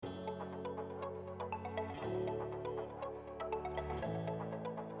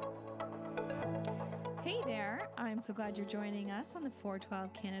Hey there, I'm so glad you're joining us on the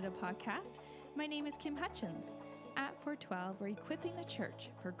 412 Canada podcast. My name is Kim Hutchins. At 412, we're equipping the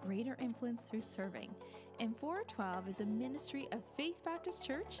church for greater influence through serving. And 412 is a ministry of Faith Baptist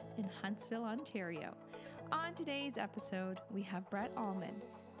Church in Huntsville, Ontario. On today's episode, we have Brett Allman.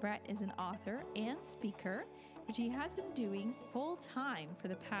 Brett is an author and speaker, which he has been doing full-time for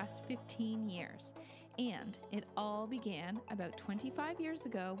the past 15 years. And it all began about 25 years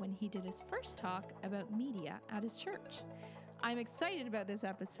ago when he did his first talk about media at his church. I'm excited about this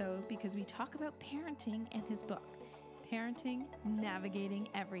episode because we talk about parenting in his book, Parenting, Navigating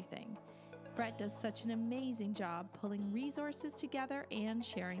Everything. Brett does such an amazing job pulling resources together and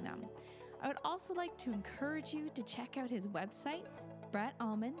sharing them. I would also like to encourage you to check out his website,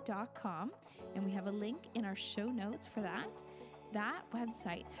 brettallman.com, and we have a link in our show notes for that. That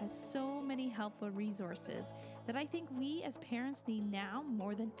website has so many helpful resources that I think we as parents need now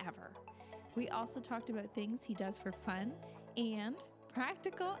more than ever. We also talked about things he does for fun and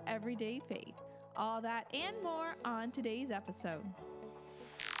practical everyday faith. All that and more on today's episode.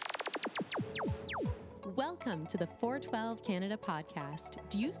 Welcome to the 412 Canada podcast.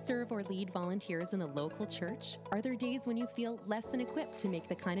 Do you serve or lead volunteers in the local church? Are there days when you feel less than equipped to make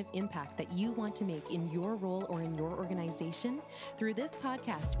the kind of impact that you want to make in your role or in your organization? Through this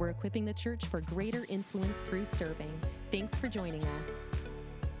podcast, we're equipping the church for greater influence through serving. Thanks for joining us.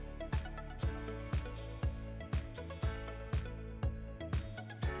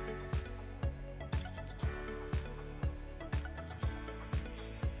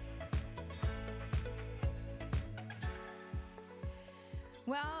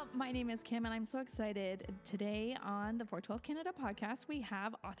 Well, my name is Kim, and I'm so excited. Today on the 412 Canada podcast, we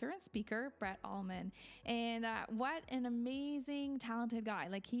have author and speaker Brett Allman. And what an amazing, talented guy.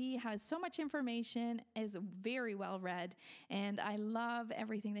 Like, he has so much information, is very well read, and I love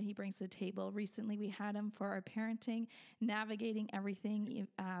everything that he brings to the table. Recently, we had him for our Parenting, Navigating Everything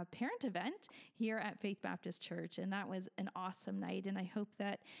parent event here at Faith Baptist Church, and that was an awesome night. And I hope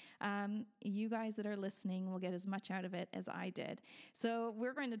that you guys that are listening will get as much out of it as I did. So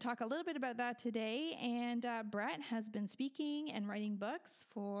we're going to talk a little bit about that today. And Brett has been speaking and writing books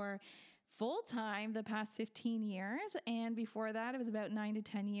for full-time the past 15 years. And before that, it was about 9 to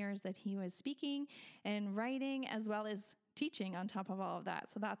 10 years that he was speaking and writing as well as teaching on top of all of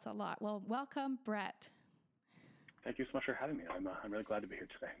that. So that's a lot. Well, welcome, Brett. Thank you so much for having me. I'm really glad to be here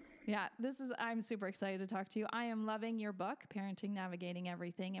today. Yeah, I'm super excited to talk to you. I am loving your book, Parenting, Navigating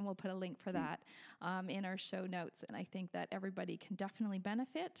Everything, and we'll put a link for that in our show notes. And I think that everybody can definitely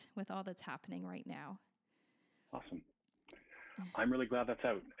benefit with all that's happening right now. Awesome. I'm really glad that's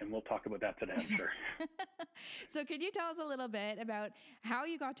out, and we'll talk about that today, I'm sure. So could you tell us a little bit about how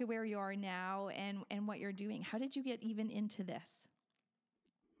you got to where you are now and what you're doing? How did you get even into this?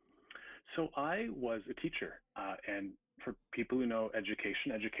 So I was a teacher, and for people who know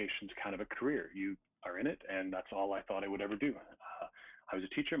education's kind of a career. You are in it, and that's all I thought I would ever do. I was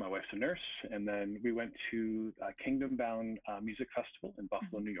a teacher, my wife's a nurse, and then we went to Kingdom Bound Music Festival in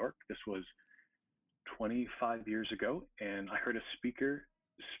Buffalo, New York. This was 25 years ago, and I heard a speaker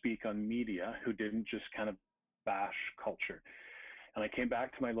speak on media who didn't just kind of bash culture. And I came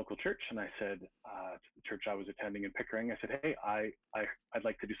back to my local church and I said, to the church I was attending in Pickering, I said, hey, I'd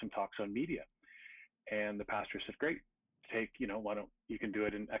like to do some talks on media. And the pastor said, great, why don't you can do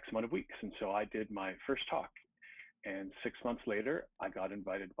it in X amount of weeks. And so I did my first talk. And 6 months later, I got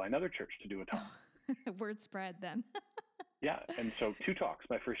invited by another church to do a talk. Word spread then. Yeah. And so 2 talks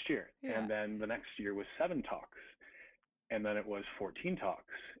my first year. Yeah. And then the next year was 7 talks. And then it was 14 talks.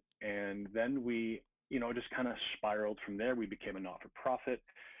 And then we just kind of spiraled from there. We became a not-for-profit.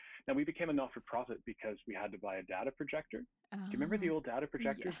 Now, we became a not-for-profit because we had to buy a data projector. Do you remember the old data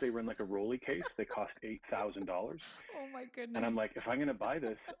projectors? Yes. They were in like a rolly case. They cost $8,000. Oh, my goodness. And I'm like, if I'm going to buy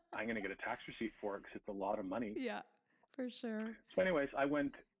this, I'm going to get a tax receipt for it because it's a lot of money. Yeah, for sure. So anyways, I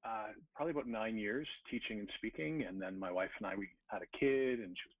went probably about 9 years teaching and speaking. And then my wife and I, we had a kid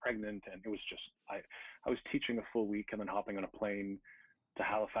and she was pregnant. And it was just, I was teaching a full week and then hopping on a plane to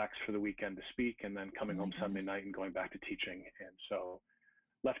Halifax for the weekend to speak, and then coming home Sunday night and going back to teaching. And so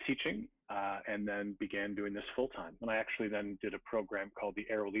left teaching and then began doing this full time. And I actually then did a program called the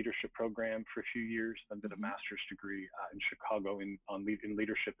Arrow Leadership Program for a few years, then did a master's degree in Chicago in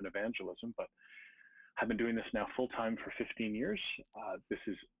leadership and evangelism. But I've been doing this now full time for 15 years. This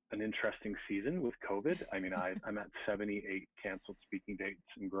is an interesting season with COVID. I mean, I'm at 78 canceled speaking dates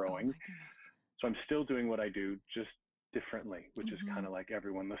and growing. So I'm still doing what I do, just differently, which is kind of like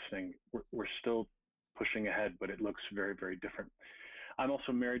everyone listening. We're still pushing ahead, but it looks very, very different. I'm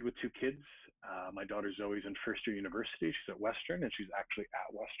also married with 2 kids. My daughter Zoe's in first year university. She's at Western, and she's actually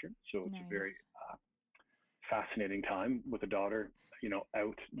at Western. So it's a very fascinating time with a daughter,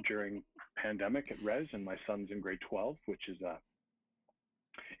 out during pandemic at Res, and my son's in grade 12, which is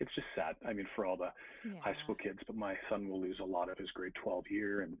it's just sad. I mean, for all the high school Yeah. kids, but my son will lose a lot of his grade 12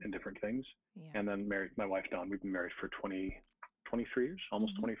 year and different things. Yeah. And then married my wife, Dawn. We've been married for 23 years,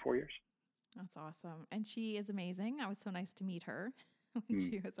 almost Hmm. 24 years. That's awesome. And she is amazing. I was so nice to meet her when Mm.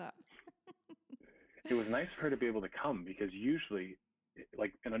 she was up. It was nice for her to be able to come because usually,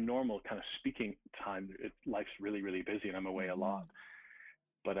 like in a normal kind of speaking time, life's really, really busy and I'm away a Hmm. lot.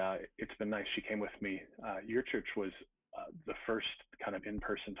 But it's been nice. She came with me. Your church was the first kind of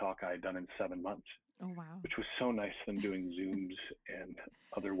in-person talk I had done in 7 months, Oh, wow. which was so nice than doing Zooms and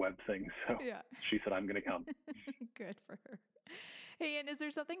other web things. So Yeah. she said, I'm going to come. Good for her. Hey, and is there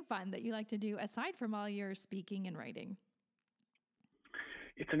something fun that you like to do aside from all your speaking and writing?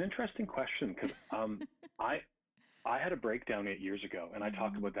 It's an interesting question because I I had a breakdown 8 years ago, and I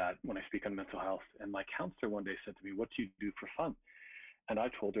talk Hmm. about that when I speak on mental health. And my counselor one day said to me, "What do you do for fun?" And I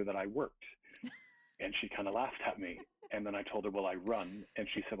told her that I worked, and she kind of laughed at me. And then I told her, "Well, I run," and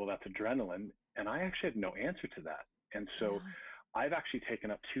she said, "Well, that's adrenaline." And I actually had no answer to that. And so Yeah. I've actually taken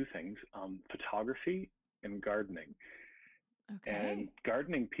up two things: photography and gardening. And Okay.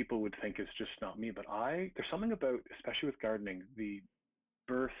 gardening, people would think is just not me, but there's something about, especially with gardening, the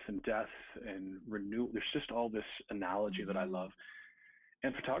birth and death and renewal. There's just all this analogy that I Hmm. love,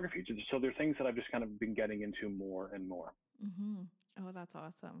 and photography. So there are things that I've just kind of been getting into more and more. Hmm. Oh, that's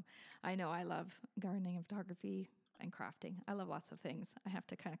awesome. I know I love gardening and photography and crafting. I love lots of things. I have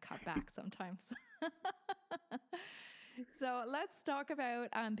to kind of cut back sometimes. So let's talk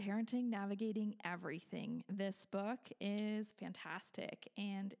about parenting, navigating everything. This book is fantastic.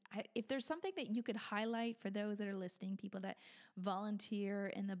 And if there's something that you could highlight for those that are listening, people that volunteer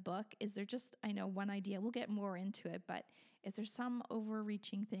in the book, is there just, I know one idea, we'll get more into it, but is there some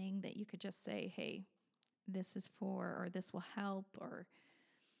overreaching thing that you could just say, hey, this is for, or this will help, or,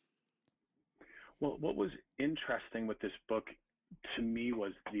 Well, what was interesting with this book to me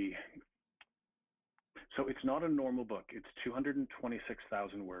was so it's not a normal book. It's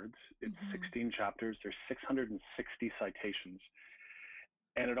 226,000 words. It's mm-hmm. 16 chapters. There's 660 citations,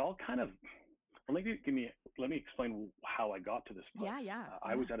 and it all kind of. Let me explain how I got to this book. Yeah, yeah,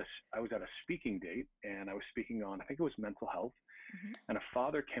 I was yeah. at a speaking date, and I was speaking on, I think it was mental health, Mm-hmm. and a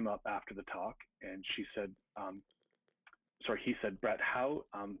father came up after the talk, and he said, Brett, how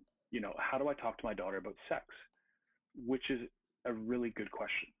do I talk to my daughter about sex? Which is a really good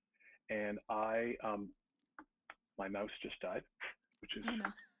question. And my mouse just died, which is, Oh,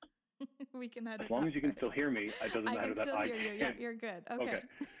 no. We can as edit long that as you can part. still hear me, it doesn't I matter can that still I hear you. Yeah, can't. you're good. Okay. Okay.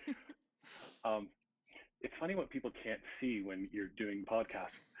 Um, it's funny what people can't see when you're doing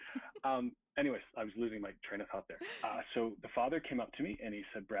podcasts. Anyways, I was losing my train of thought there. So the father came up to me and he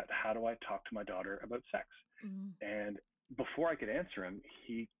said, Brett, how do I talk to my daughter about sex? Mm. And before I could answer him,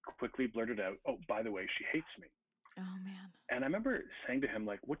 he quickly blurted out, oh, by the way, she hates me. Oh, man. And I remember saying to him,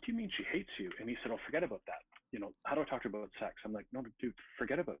 like, what do you mean she hates you? And he said, oh, forget about that. How do I talk to her about sex? I'm like, no, dude,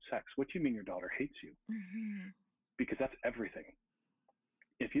 forget about sex. What do you mean your daughter hates you? Mm-hmm. Because that's everything.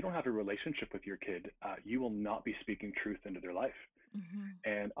 If you don't have a relationship with your kid, you will not be speaking truth into their life. Mm-hmm.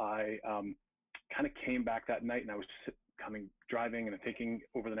 And I kind of came back that night and I was driving and thinking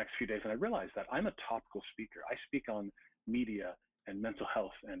over the next few days. And I realized that I'm a topical speaker. I speak on media and mental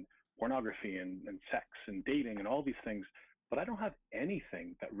health and pornography and sex and dating and all these things, but I don't have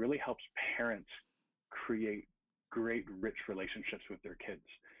anything that really helps parents create great, rich relationships with their kids.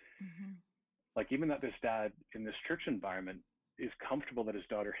 Mm-hmm. Like even that this dad in this church environment is comfortable that his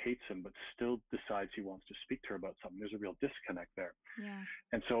daughter hates him, but still decides he wants to speak to her about something. There's a real disconnect there. Yeah.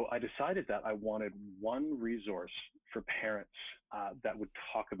 And so I decided that I wanted one resource for parents that would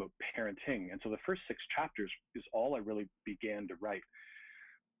talk about parenting. And so the first 6 chapters is all I really began to write.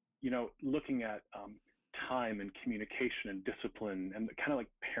 Looking at time and communication and discipline and kind of like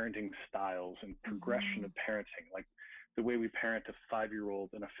parenting styles and progression Mm-hmm. of parenting, like the way we parent a 5-year-old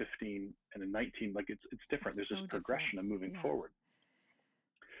and a 15 and a 19, like it's different. It's There's this so different. progression of moving Yeah. forward.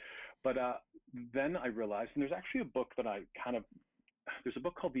 But then I realized, and there's actually a book that there's a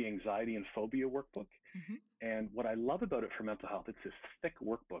book called the Anxiety and Phobia Workbook. Mm-hmm. And what I love about it for mental health, it's this thick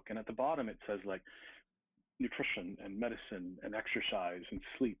workbook. And at the bottom, it says like nutrition and medicine and exercise and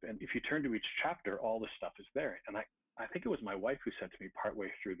sleep. And if you turn to each chapter, all the stuff is there. And I think it was my wife who said to me partway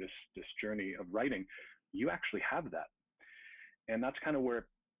through this journey of writing, you actually have that. And that's kind of where it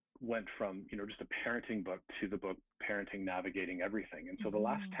went from, just a parenting book to the book Parenting, Navigating Everything. And so the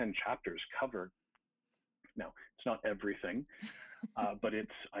last Mm-hmm. 10 chapters cover, now it's not everything, but it's,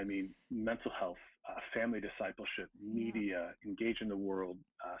 mental health, family discipleship, Yeah. media, engage in the world,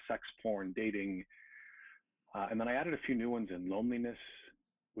 sex, porn, dating, And then I added a few new ones in loneliness,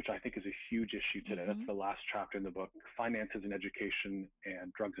 which I think is a huge issue today. That's the last chapter in the book, finances and education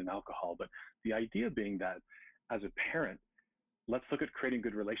and drugs and alcohol. But the idea being that as a parent, let's look at creating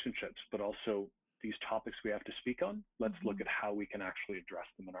good relationships, but also these topics we have to speak on. Let's look at how we can actually address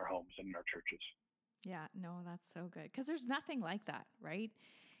them in our homes and in our churches. Yeah, no, that's so good. Because there's nothing like that, right?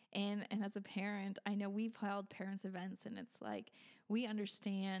 And as a parent, I know we've held parents events, and it's like, we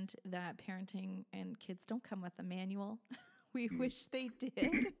understand that parenting and kids don't come with a manual. We wish they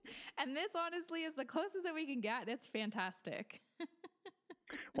did. And this honestly is the closest that we can get. It's fantastic.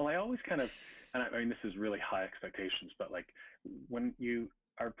 Well, I always kind of, and I mean, this is really high expectations, but like when you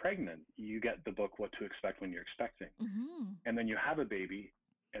are pregnant, you get the book, What to Expect When You're Expecting. And then you have a baby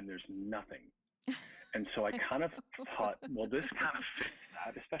and there's nothing. And so I kind of thought, well, this kind of fits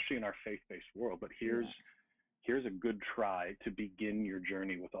that, especially in our faith-based world, but here's a good try to begin your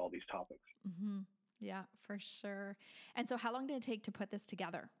journey with all these topics. Yeah, for sure. And so how long did it take to put this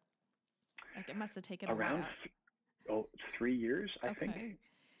together? Like, it must have taken around 3 years, I think.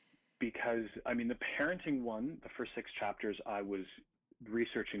 Because, I mean, the parenting one, the first 6 chapters, I was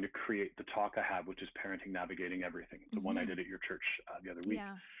researching to create the talk I have, which is Parenting Navigating Everything, the one I did at your church the other week.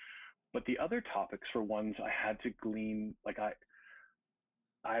 Yeah. But the other topics were ones I had to glean. Like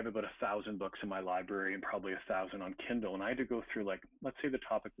I have about 1,000 books in my library and probably 1,000 on Kindle. And I had to go through, like, let's say the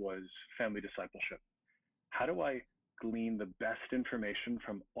topic was family discipleship. How do I glean the best information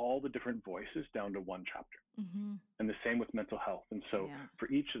from all the different voices down to one chapter? And the same with mental health. And so for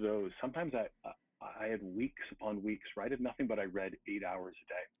each of those, sometimes I had weeks upon weeks where I did nothing but I read 8 hours a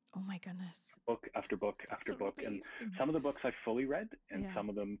day. Oh my goodness. Book after book after book. Amazing. And some of the books I fully read, and some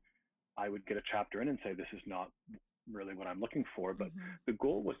of them I would get a chapter in and say, this is not really what I'm looking for. But the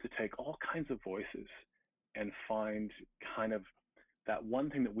goal was to take all kinds of voices and find kind of that one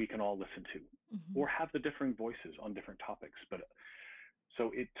thing that we can all listen to, or have the differing voices on different topics. But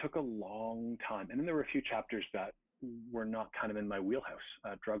so it took a long time. And then there were a few chapters that were not kind of in my wheelhouse,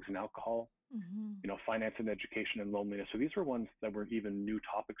 drugs and alcohol, you know, finance and education and loneliness. So these were ones that were even new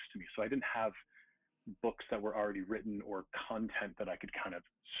topics to me. So I didn't have books that were already written or content that I could kind of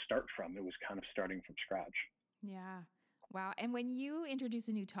start from. It was kind of starting from scratch. Yeah. Wow. And when you introduce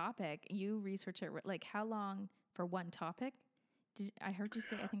a new topic, you research it, like, how long for one topic? I heard you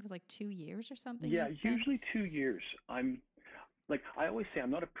say, I think it was like 2 years or something. Yeah, usually 2 years. I always say, I'm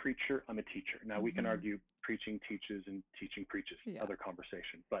not a preacher, I'm a teacher. Now we can argue preaching teaches and teaching preaches, other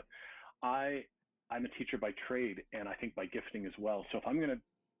conversation. But I'm a teacher by trade, and I think by gifting as well. So if I'm going to,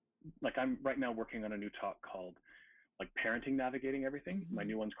 like, I'm right now working on a new talk called, like, Parenting Navigating Everything. My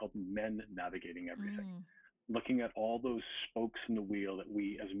new one's called Men Navigating Everything. Looking at all those spokes in the wheel that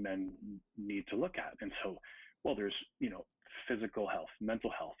we as men need to look at. And so, well, there's, you know, physical health,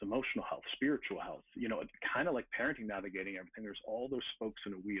 mental health, emotional health, spiritual health, you know, kind of like parenting, navigating everything. There's all those spokes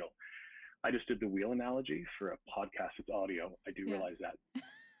in a wheel. I just did the wheel analogy for a podcast. It's audio. I do realize that.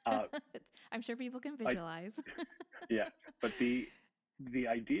 I'm sure people can visualize. But the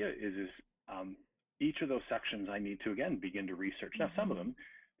idea is each of those sections I need to, again, begin to research. Now, some of them,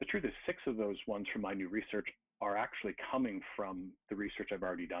 the truth is 6 of those ones from my new research are actually coming from the research I've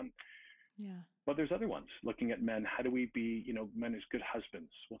already done. But there's other ones looking at men. How do we be, you know, men as good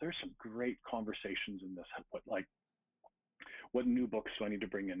husbands? Well, there's some great conversations in this. What new books do I need to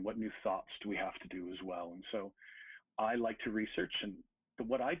bring in? What new thoughts do we have to do as well? And so I like to research, and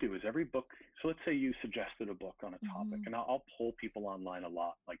what I do is every book. So let's say you suggested a book on a topic, and I'll poll people online a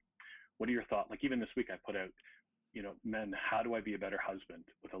lot. Like, what are your thoughts? Like, even this week I put out, you know, men, how do I be a better husband,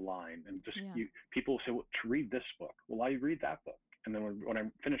 with a line, and just people say, well, to read this book. Well, I read that book. And then when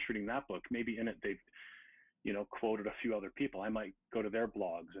I'm finished reading that book, maybe in it they've, you know, quoted a few other people. I might go to their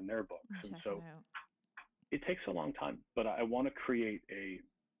blogs and their books. And so it takes a long time, but I want to create a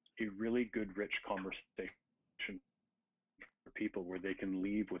really good, rich conversation for people where they can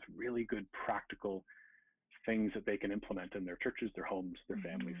leave with really good, practical things that they can implement in their churches, their homes, their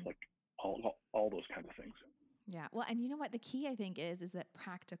families, like all those kinds of things. Yeah. Well, and you know what the key, I think, is that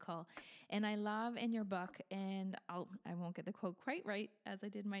practical. And I love in your book, and I won't get the quote quite right as I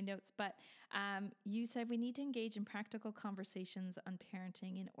did my notes, but you said we need to engage in practical conversations on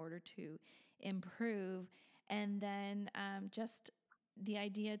parenting in order to improve. And then just the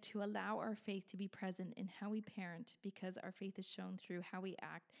idea to allow our faith to be present in how we parent, because our faith is shown through how we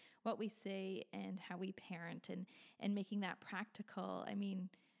act, what we say, and how we parent, and making that practical. I mean,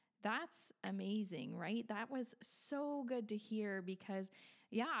 that's amazing, right? That was so good to hear, because,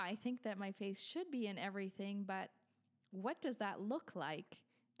 I think that my faith should be in everything, but what does that look like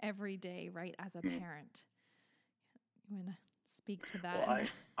every day, right, as a parent? You want to speak to that? Well,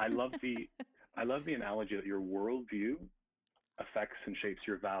 I love I love the analogy that your worldview affects and shapes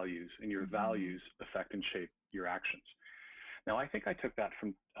your values, and your Mm-hmm. values affect and shape your actions. Now, I think I took that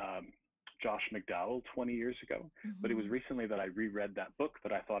from Josh McDowell 20 years ago, but it was Mm-hmm. recently that I reread that book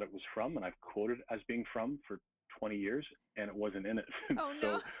that I thought it was from, and I've quoted as being from for 20 years, and it wasn't in it. Oh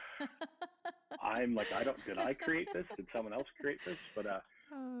no. So I'm like, did I create this? Did someone else create this? But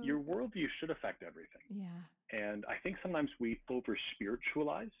Oh. your worldview should affect everything. Yeah. And I think sometimes we over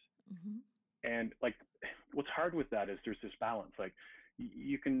spiritualize. Mm-hmm. And like, what's hard with that is there's this balance. Like,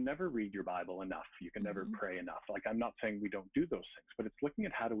 you can never read your Bible enough. You can never Mm-hmm. pray enough. Like, I'm not saying we don't do those things, but it's looking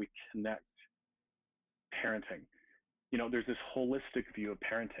at how do we connect parenting. There's this holistic view of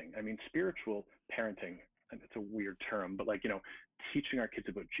parenting. I mean, spiritual parenting, and it's a weird term, but like, teaching our kids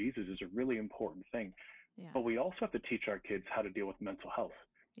about Jesus is a really important thing. Yeah. But we also have to teach our kids how to deal with mental health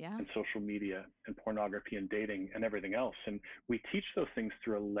Yeah. and social media and pornography and dating and everything else. And we teach those things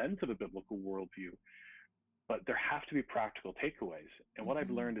through a lens of a biblical worldview, but there have to be practical takeaways. And what I've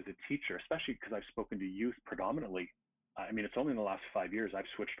Mm-hmm. learned as a teacher, especially because I've spoken to youth predominantly, I mean, it's only in the last 5 years I've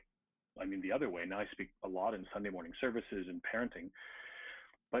switched, the other way. Now I speak a lot in Sunday morning services and parenting,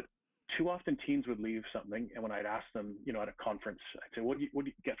 but too often teens would leave something. And when I'd ask them, at a conference, I'd say, what do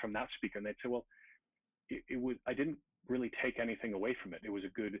you get from that speaker? And they'd say, well, I didn't really take anything away from it. It was a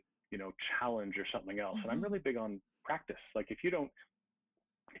good, challenge or something else. And I'm Mm-hmm. really big on practice. Like if you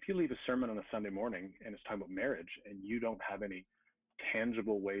leave a sermon on a Sunday morning and it's talking about marriage and you don't have any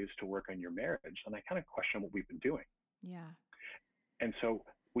tangible ways to work on your marriage, then I kind of question what we've been doing. Yeah. And so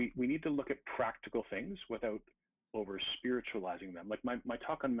we need to look at practical things without over spiritualizing them. Like my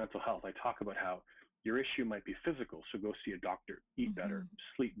talk on mental health, I talk about how your issue might be physical, so go see a doctor, eat Mm-hmm. better,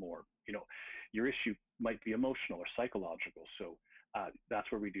 sleep more. Your issue might be emotional or psychological, so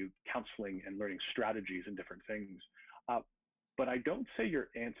that's where we do counseling and learning strategies and different things. Uh, but I don't say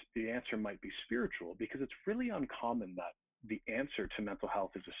the answer might be spiritual, because it's really uncommon that the answer to mental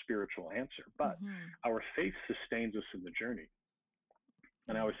health is a spiritual answer. But Mm-hmm. our faith sustains us in the journey.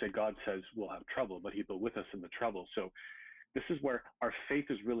 And I Yeah. always say God says we'll have trouble, but He'll be with us in the trouble. So this is where our faith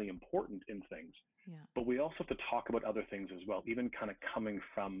is really important in things. Yeah. But we also have to talk about other things as well, even kind of coming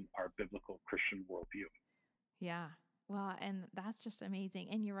from our biblical Christian worldview. Yeah. Well, and that's just amazing.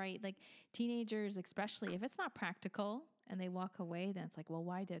 And you're right. Like teenagers, especially if it's not practical and they walk away, then it's like, well,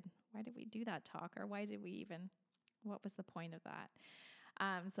 why did we do that talk? Or why did we even, what was the point of that?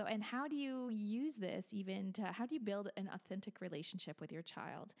 And how do you use this even how do you build an authentic relationship with your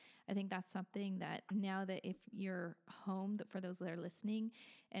child? I think that's something that now that if you're home, that for those that are listening,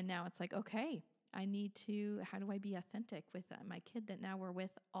 and now it's like, okay, how do I be authentic with my kid that now we're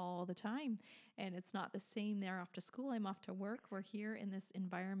with all the time? And it's not the same. They're off to school. I'm off to work. We're here in this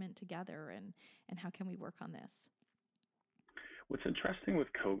environment together. And how can we work on this? What's interesting with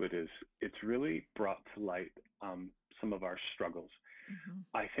COVID is it's really brought to light some of our struggles. Mm-hmm.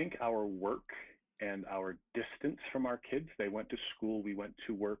 I think our work and our distance from our kids, they went to school, we went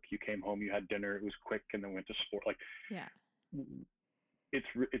to work, you came home, you had dinner, it was quick, and then went to sport. Like Yeah.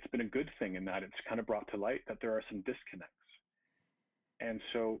 it's been a good thing in that it's kind of brought to light that there are some disconnects. And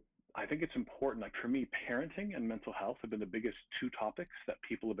so I think it's important, like for me, parenting and mental health have been the biggest two topics that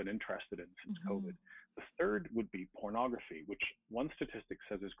people have been interested in since Mm-hmm. COVID. The third would be pornography, which one statistic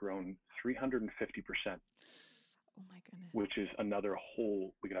says has grown 350%, Oh my goodness. which is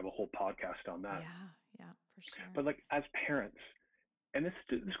we could have a whole podcast on that. Yeah. Yeah, for sure. But like as parents, and this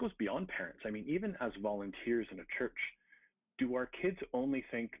goes beyond parents. I mean, even as volunteers in a church, do our kids only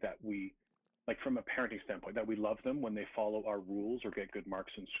think that we, like from a parenting standpoint, that we love them when they follow our rules or get good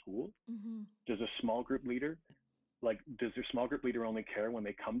marks in school? Mm-hmm. Does a small group leader, does their small group leader only care when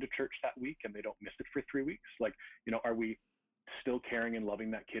they come to church that week and they don't miss it for 3 weeks? Like, are we still caring and loving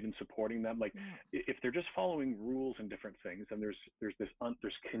that kid and supporting them? Like, Yeah. if they're just following rules and different things, then there's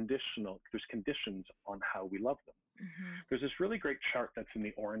conditions on how we love them. Mm-hmm. There's this really great chart that's in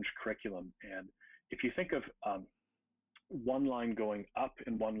the Orange curriculum, and if you think of one line going up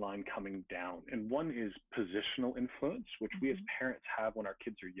and one line coming down, and one is positional influence, which we as Mm-hmm. parents have when our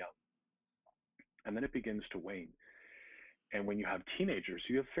kids are young, and then it begins to wane. And when you have teenagers,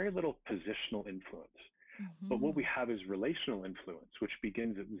 you have very little positional influence. But what we Mm-hmm. have is relational influence, which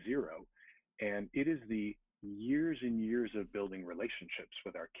begins at 0. And it is the years and years of building relationships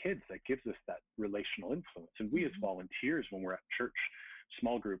with our kids that gives us that relational influence. And we as Mm-hmm. volunteers, when we're at church,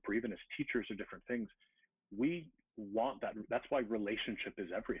 small group, or even as teachers of different things, we want that. That's why relationship is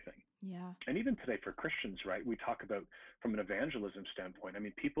everything. Yeah. And even today for Christians, right, we talk about from an evangelism standpoint. I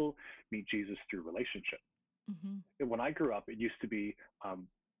mean, people meet Jesus through relationship. Mm-hmm. When I grew up, it used to be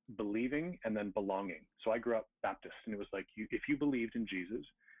believing and then belonging. So I grew up Baptist, and it was like if you believed in Jesus,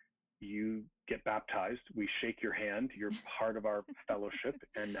 you get baptized, we shake your hand, you're part of our fellowship,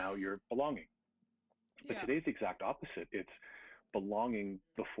 and now you're belonging. But Yeah. today's the exact opposite. It's belonging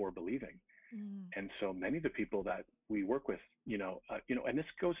before believing. Mm. And so many of the people that we work with, and this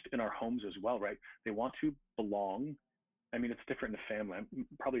goes in our homes as well, right? They want to belong. I mean, it's different in the family.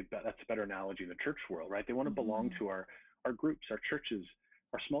 Probably that's a better analogy in the church world, right? They want to belong Mm-hmm. to our groups, our churches,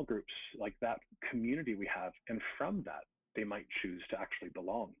 our small groups, like that community we have. And from that, they might choose to actually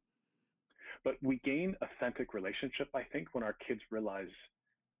belong. But we gain authentic relationship, I think, when our kids realize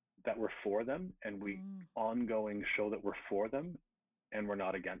that we're for them and we Mm. ongoing show that we're for them and we're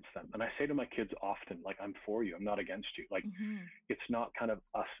not against them. And I say to my kids often, like, I'm for you, I'm not against you. Like, Mm-hmm. it's not kind of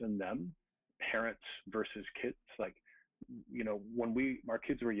us and them, parents versus kids. Like, when our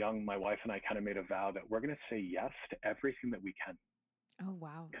kids were young, my wife and I kind of made a vow that we're going to say yes to everything that we can. Oh,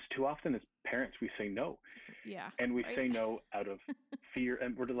 wow. Because too often as parents, we say no. Yeah. And we Right. say no out of fear.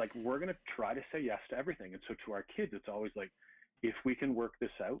 And we're like, we're going to try to say yes to everything. And so to our kids, it's always like, if we can work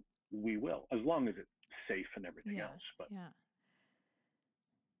this out, we will, as long as it's safe and everything Yeah. else. But Yeah.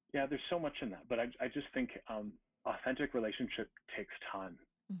 yeah, there's so much in that. But I just think authentic relationship takes time.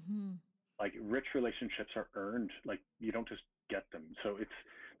 Mm-hmm. Like, rich relationships are earned. Like, you don't just get them. So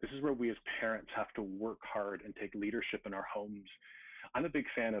this is where we as parents have to work hard and take leadership in our homes. I'm a big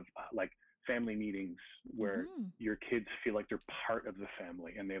fan of like family meetings where Mm-hmm. your kids feel like they're part of the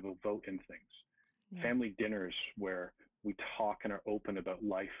family and they have a vote in things. Yeah. Family dinners where we talk and are open about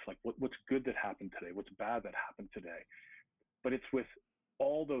life, like what's good that happened today, what's bad that happened today. But it's with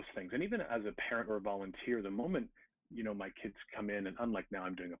all those things. And even as a parent or a volunteer, the moment, my kids come in, and unlike now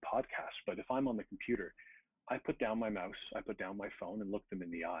I'm doing a podcast, but if I'm on the computer, I put down my mouse, I put down my phone and look them in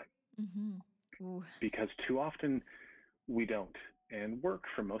the eye. Mm-hmm. Ooh. Because too often we don't. And work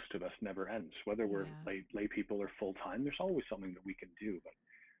for most of us never ends. Whether we're Yeah. lay people or full time, there's always something that we can do.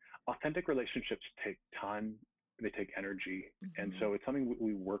 But authentic relationships take time, they take energy. And Mm-hmm. so it's something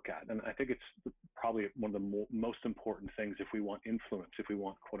we work at. And I think it's probably one of the most important things if we want influence, if we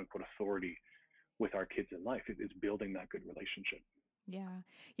want quote unquote authority with our kids in life, is building that good relationship. Yeah.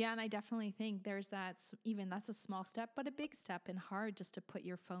 Yeah. And I definitely think there's even that's a small step, but a big step and hard just to put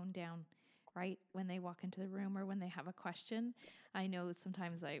your phone down, right? When they walk into the room or when they have a question. I know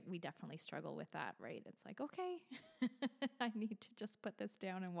sometimes we definitely struggle with that, right? It's like, okay, I need to just put this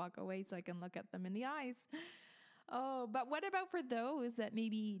down and walk away so I can look at them in the eyes. Oh, but what about for those that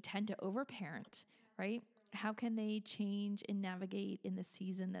maybe tend to overparent, right? How can they change and navigate in the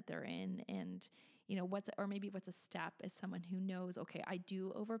season that they're in? And, what's a step as someone who knows, okay, I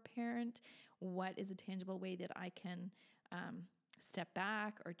do overparent. What is a tangible way that I can step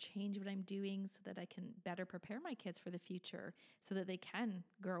back or change what I'm doing so that I can better prepare my kids for the future so that they can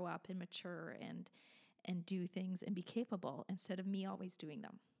grow up and mature and do things and be capable instead of me always doing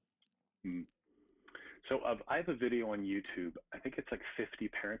them? Mm. So I have a video on YouTube. I think it's like 50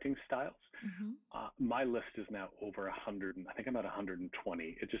 parenting styles. Mm-hmm. My list is now over 100, and I think I'm at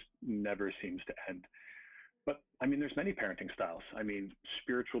 120. It just never seems to end. But I mean, there's many parenting styles. I mean,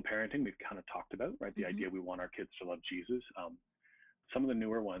 spiritual parenting, we've kind of talked about, right? The Mm-hmm. idea we want our kids to love Jesus. Some of the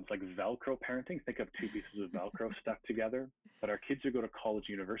newer ones, like Velcro parenting, think of two pieces of Velcro stuck together, but our kids who go to college,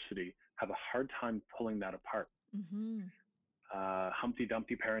 university have a hard time pulling that apart. Mm-hmm. Humpty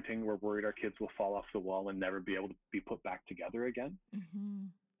Dumpty parenting, we're worried our kids will fall off the wall and never be able to be put back together again. Mm-hmm.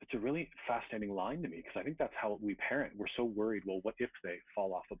 It's a really fascinating line to me because I think that's how we parent. We're so worried, well, what if they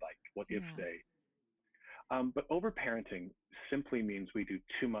fall off a bike? What if Yeah. they but overparenting simply means we do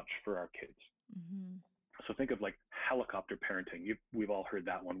too much for our kids. Mm-hmm. So think of like helicopter parenting. We've all heard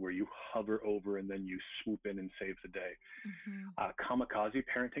that one where you hover over and then you swoop in and save the day. Mm-hmm. Kamikaze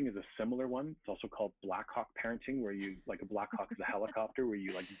parenting is a similar one. It's also called Black Hawk parenting, where you like a Black Hawk is a helicopter where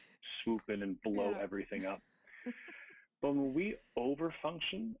you like swoop in and blow Yeah. everything up. But when we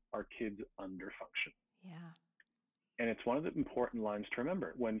overfunction, our kids underfunction. Yeah. And it's one of the important lines to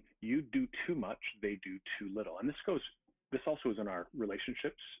remember. When you do too much, they do too little. And this also is in our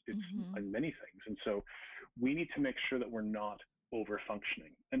relationships. It's Mm-hmm. in many things. And so we need to make sure that we're not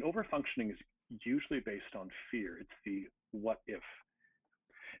overfunctioning. And overfunctioning is usually based on fear. It's the what if.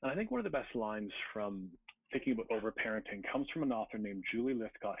 And I think one of the best lines from thinking about overparenting comes from an author named Julie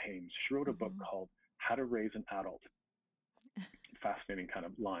Lythcott-Haims. She wrote a book Mm-hmm. called How to Raise an Adult. Fascinating kind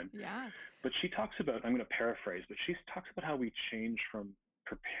of line. Yeah. But she talks about, I'm going to paraphrase, but she talks about how we change from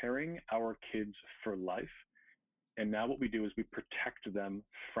preparing our kids for life. And now what we do is we protect them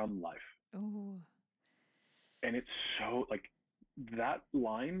from life. Oh. And it's so like that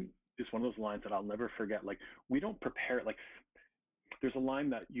line is one of those lines that I'll never forget. Like we don't prepare, like there's a line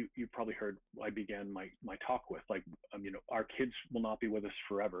that you probably heard I began my talk with, like, our kids will not be with us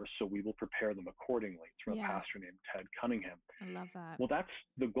forever, so we will prepare them accordingly. It's from a pastor named Ted Cunningham. I love that. Well, that's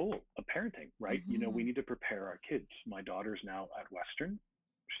the goal of parenting, right? Mm-hmm. We need to prepare our kids. My daughter's now at Western.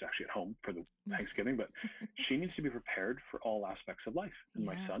 She's actually at home for the Thanksgiving, but she needs to be prepared for all aspects of life. And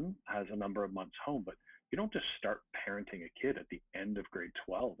my son has a number of months home, but you don't just start parenting a kid at the end of grade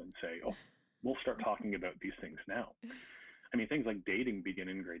 12 and say, oh, we'll start talking about these things now. I mean, things like dating begin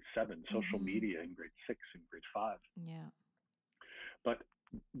in grade 7, social media in grade 6 and grade 5. Yeah. But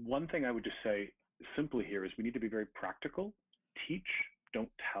one thing I would just say simply here is we need to be very practical. Teach,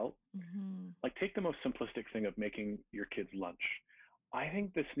 don't tell. Like, take the most simplistic thing of making your kids lunch. I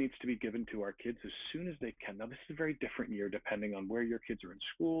think this needs to be given to our kids as soon as they can. Now, this is a very different year depending on where your kids are in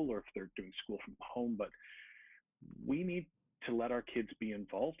school or if they're doing school from home, but we need to let our kids be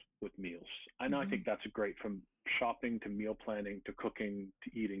involved with meals. I know I think that's great, from shopping to meal planning to cooking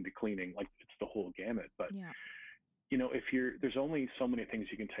to eating to cleaning, like it's the whole gamut. But there's only so many things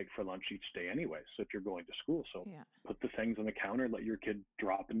you can take for lunch each day anyway. So if you're going to school, put the things on the counter, let your kid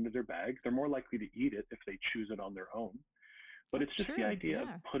drop into their bag. They're more likely to eat it if they choose it on their own. But that's it's just true. the idea of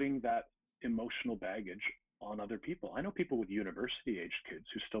putting that emotional baggage on other people. I know people with university-aged kids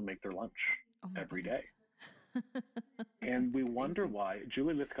who still make their lunch every day. And we wonder why.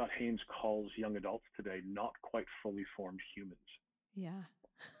 Julie Lythcott-Haims calls young adults today not quite fully formed humans. Yeah.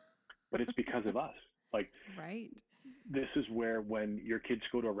 But it's because of us. Like, right. This is where when your kids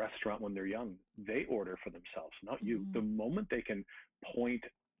go to a restaurant when they're young, they order for themselves, not you. The moment they can point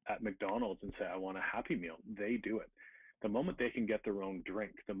at McDonald's and say, I want a Happy Meal, they do it. The moment they can get their own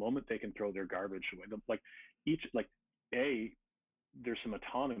drink, the moment they can throw their garbage away, A, there's some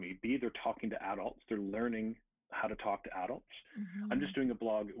autonomy. B, they're talking to adults. They're learning how to talk to adults. I'm just doing a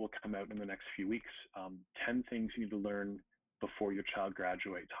blog that will come out in the next few weeks. 10 things you need to learn before your child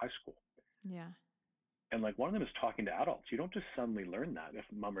graduates high school. Yeah. And like, one of them is talking to adults. You don't just suddenly learn that if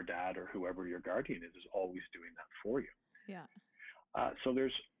mom or dad or whoever your guardian is always doing that for you. Yeah. So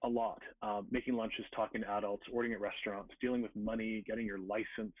there's a lot. Making lunches, talking to adults, ordering at restaurants, dealing with money, getting your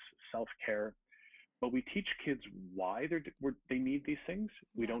license, self-care. But we teach kids why they need these things.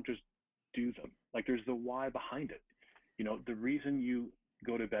 We don't just do them. Like, there's the why behind it. The reason you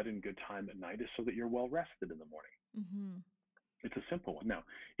go to bed in good time at night is so that you're well rested in the morning. It's a simple one. Now,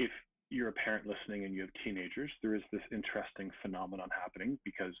 if you're a parent listening and you have teenagers, there is this interesting phenomenon happening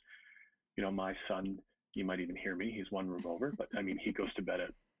because, my son, you might even hear me, he's one room over, but I mean, he goes to bed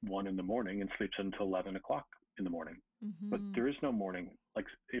at 1 a.m. and sleeps until 11 o'clock in the morning. But there is no morning. Like,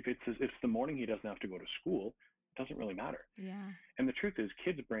 if it's the morning he doesn't have to go to school, it doesn't really matter. Yeah. And the truth is,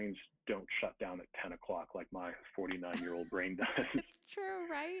 kids' brains don't shut down at 10 o'clock like my 49-year-old brain does. It's true,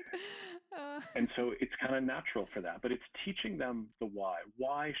 right? And so it's kind of natural for that, but it's teaching them the why.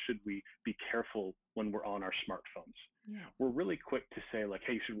 Why should we be careful when we're on our smartphones? Yeah. We're really quick to say, like,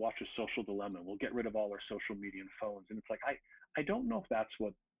 hey, you should watch A Social Dilemma. We'll get rid of all our social media and phones. And it's like, I don't know if that's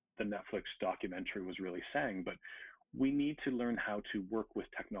what the Netflix documentary was really saying, but we need to learn how to work with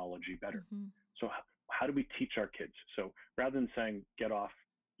technology better. So how do we teach our kids? So rather than saying, get off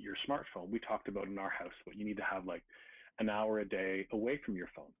your smartphone, we talked about in our house, but you need to have like an hour a day away from your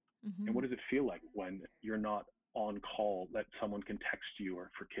phone. And what does it feel like when you're not on call, that someone can text you,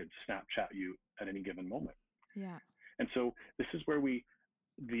 or for kids, Snapchat you at any given moment? Yeah. And so this is where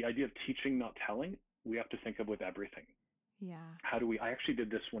the idea of teaching, not telling, we have to think of with everything. Yeah. I actually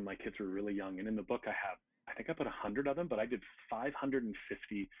did this when my kids were really young. And in the book I think I put 100 of them, but I did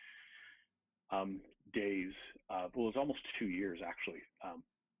 550 days, well, it was almost 2 years actually,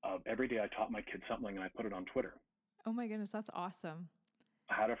 of every day I taught my kids something and I put it on Twitter. Oh my goodness, that's awesome.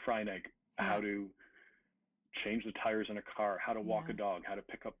 How to fry an egg, how to change the tires in a car, how to walk a dog, how to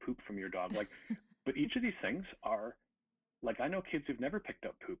pick up poop from your dog. Like, but each of these things are, like, I know kids who've never picked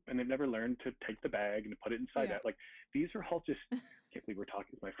up poop and they've never learned to take the bag and to put it inside out. Like, these are all just, I can't believe we're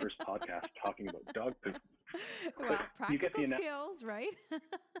talking, my first podcast talking about dog poop. Well, practical skills, right?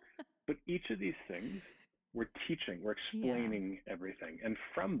 But each of these things, we're teaching, we're explaining everything. And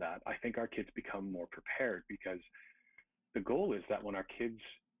from that, I think our kids become more prepared, because the goal is that when our kids,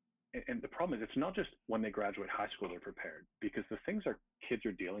 and the problem is, it's not just when they graduate high school they're prepared, because the things our kids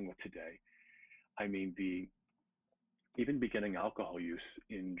are dealing with today, I mean, even beginning alcohol use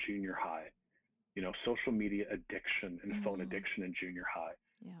in junior high, social media addiction and phone addiction in junior high.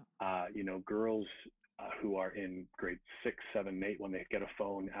 Yeah. Girls who are in grade 6, 7, 8, when they get a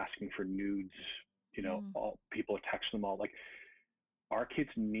phone asking for nudes, all people text them all. Like, our kids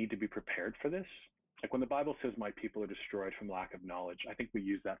need to be prepared for this. Like, when the Bible says my people are destroyed from lack of knowledge, I think we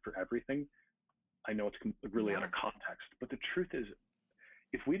use that for everything. I know it's really out of context, but the truth is,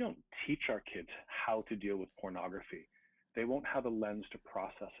 if we don't teach our kids how to deal with pornography, they won't have a lens to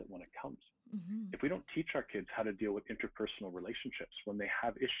process it when it comes. Mm-hmm. If we don't teach our kids how to deal with interpersonal relationships, when they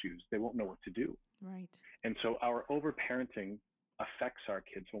have issues, they won't know what to do. Right. And so our overparenting affects our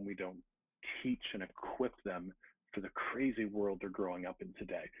kids when we don't teach and equip them for the crazy world they're growing up in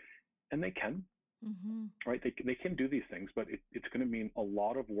today. And they can, Mm-hmm. right? They can do these things, but it's going to mean a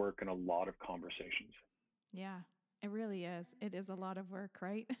lot of work and a lot of conversations. Yeah, it really is. It is a lot of work,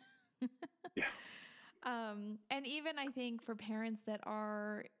 right? Yeah. And even I think for parents that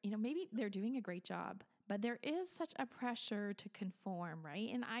are, maybe they're doing a great job, but there is such a pressure to conform,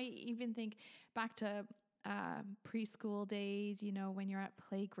 right? And I even think back to preschool days, when you're at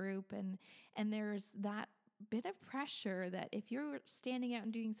playgroup and there's that bit of pressure that if you're standing out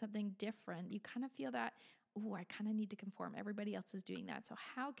and doing something different, you kind of feel that, oh, I kind of need to conform. Everybody else is doing that. So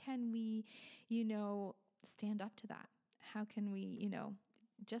how can we, stand up to that? How can we,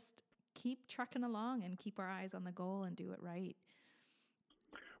 just keep trucking along and keep our eyes on the goal and do it right?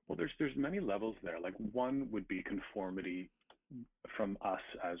 Well, there's many levels there. Like one would be conformity from us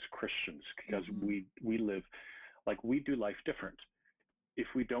as Christians, because Mm-hmm. we live, like, we do life different. If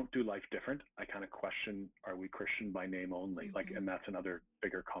we don't do life different, I kind of question, are we Christian by name only? Like, Mm-hmm. and that's another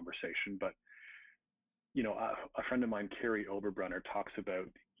bigger conversation. But a friend of mine, Carrie Oberbrunner, talks about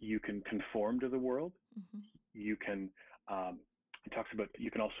you can conform to the world. Mm-hmm. You can, he talks about,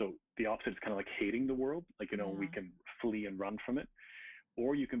 you can also, the opposite is kind of like hating the world. Like, we Yeah. can flee and run from it,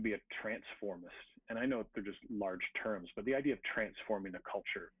 or you can be a transformist. And I know they're just large terms, but the idea of transforming a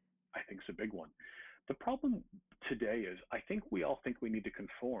culture, I think, is a big one. The problem today is I think we all think we need to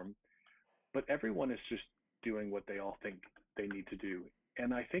conform, but everyone is just doing what they all think they need to do.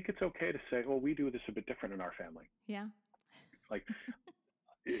 And I think it's okay to say, well, we do this a bit different in our family. Yeah. Like,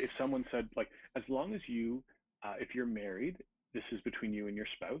 if someone said, like, as long as if you're married, this is between you and your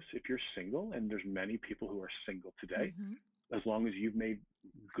spouse. If you're single, and there's many people who are single today, Mm-hmm. as long as you've made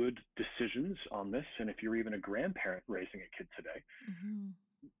good decisions on this, and if you're even a grandparent raising a kid today, Mm-hmm.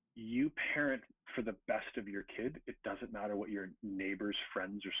 you parent for the best of your kid. It doesn't matter what your neighbors,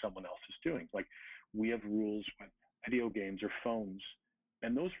 friends, or someone else is doing. Like, we have rules with video games or phones,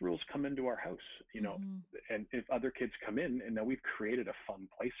 and those rules come into our house, Mm-hmm. and if other kids come in, and now we've created a fun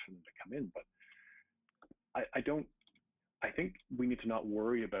place for them to come in, but I think we need to not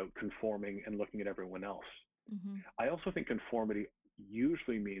worry about conforming and looking at everyone else. Mm-hmm. I also think conformity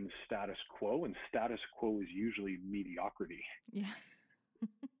usually means status quo, and status quo is usually mediocrity. Yeah.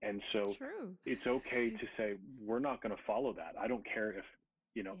 And It's so true. it's okay to say, we're not going to follow that. I don't care if,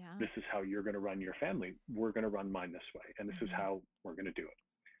 Yeah. this is how you're going to run your family. We're going to run mine this way, and this is Mm-hmm. how we're going to do it.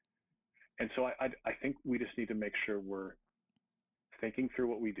 And so I think we just need to make sure we're thinking through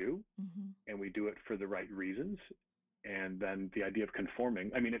what we do, Mm-hmm. and we do it for the right reasons. And then the idea of conforming,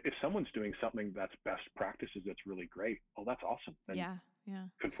 I mean, if someone's doing something that's best practices, that's really great, well, that's awesome. Then Yeah. Yeah.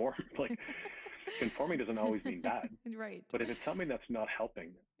 conform. Like, conforming doesn't always mean bad, Right. but if it's something that's not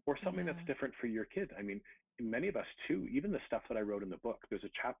helping, or something that's Yeah. different for your kid, I mean, many of us too, even the stuff that I wrote in the book, there's a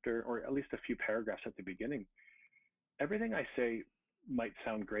chapter or at least a few paragraphs at the beginning. Everything I say might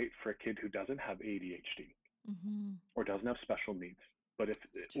sound great for a kid who doesn't have ADHD Mm-hmm. or doesn't have special needs, but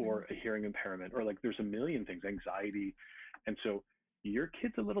It's true. or a hearing impairment, or, like, there's a million things, anxiety. And so your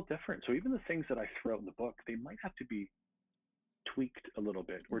kid's a little different. So even the things that I throw out in the book, they might have to be tweaked a little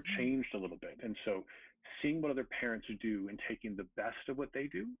bit or Mm-hmm. changed a little bit. And so seeing what other parents do and taking the best of what they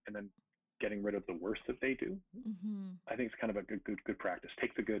do and then getting rid of the worst that they do, Mm-hmm. I think it's kind of a good practice.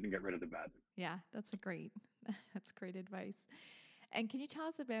 Take the good and get rid of the bad. Yeah, that's great advice. And can you tell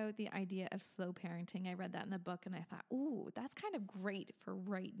us about the idea of slow parenting? I read that in the book and I thought, ooh, that's kind of great for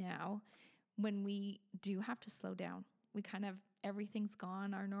right now when we do have to slow down. We kind of, everything's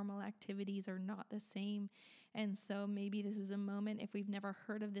gone. Our normal activities are not the same. And so maybe this is a moment, if we've never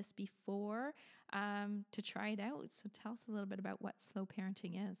heard of this before, to try it out. So tell us a little bit about what slow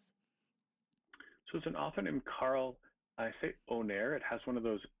parenting is. So it's an author named Carl, I say Onair. It has one of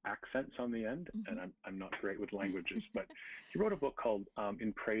those accents on the end, and Mm-hmm. I'm not great with languages, but he wrote a book called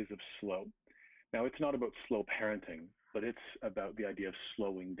In Praise of Slow. Now, it's not about slow parenting, but it's about the idea of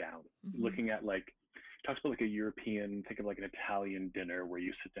slowing down, Mm-hmm. looking at, like, talks about like a European, think of like an Italian dinner where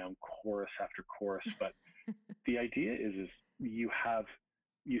you sit down chorus after chorus. But the idea is you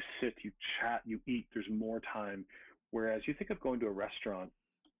sit, you chat, you eat, there's more time. Whereas you think of going to a restaurant,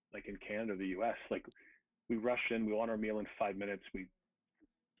 like in Canada or the US, like, we rush in, we want our meal in 5 minutes, we,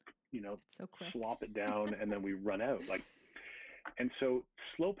 you know, It's so quick. slop it down, and then we run out. Like, and so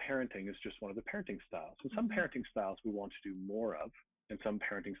slow parenting is just one of the parenting styles. And some Mm-hmm. parenting styles we want to do more of, and some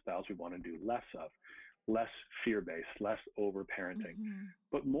parenting styles we want to do less of. less fear-based, less over-parenting, Mm-hmm.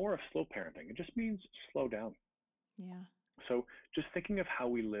 but more of slow parenting. It just means slow down. Yeah. So just thinking of how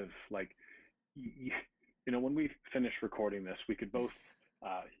we live, like, when we finish recording this, we could both,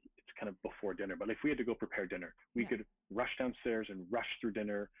 it's kind of before dinner, but if we had to go prepare dinner, we Yeah. could rush downstairs and rush through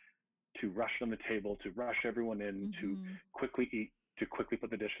dinner, to rush on the table, to rush everyone in, to Mm-hmm. quickly eat, to quickly put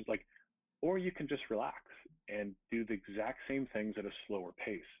the dishes, like, or you can just relax and do the exact same things at a slower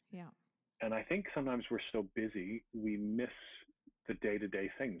pace. Yeah. And I think sometimes we're so busy, we miss the day-to-day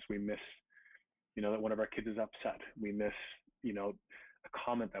things. We miss, that one of our kids is upset. We miss, a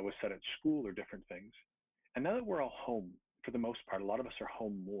comment that was said at school or different things. And now that we're all home, for the most part, a lot of us are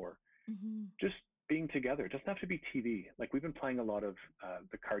home more, Mm-hmm. just being together. It doesn't have to be TV. Like, we've been playing a lot of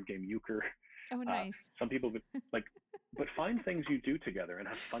the card game Euchre. Oh, nice. Some people like, but find things you do together and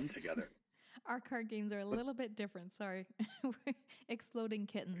have fun together. Our card games are a But little bit different. Sorry. Exploding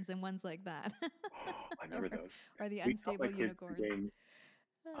kittens and ones like that. I remember or, those. or the We taught my unstable kids the unicorns. game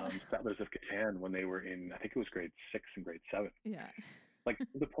Settlers of Catan when they were in, I think it was grade 6 and grade 7. Yeah. Like,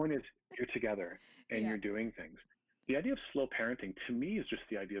 the point is, you're together and Yeah. you're doing things. The idea of slow parenting to me is just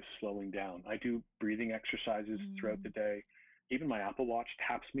the idea of slowing down. I do breathing exercises throughout the day. Even my Apple Watch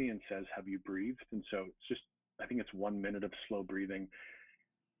taps me and says, "Have you breathed?" And so it's just, I think it's 1 minute of slow breathing.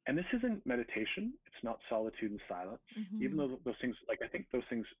 And this isn't meditation. It's not solitude and silence. Mm-hmm. Even though those things, like, I think those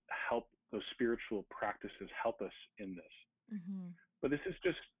things help, those spiritual practices help us in this. Mm-hmm. But this is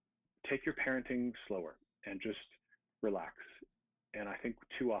just take your parenting slower and just relax. And I think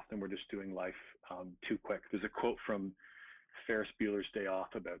too often we're just doing life too quick. There's a quote from Ferris Bueller's Day Off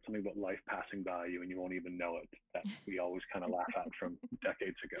about something about life passing by you and you won't even know it, that we always kind of laugh at from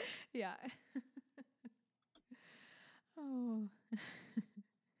decades ago. Yeah. Oh.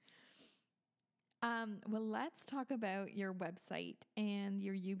 Well, let's talk about your website and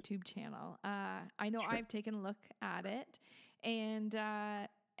your YouTube channel. I know Sure. I've taken a look at it, and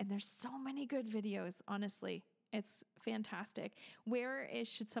there's so many good videos. Honestly, it's fantastic.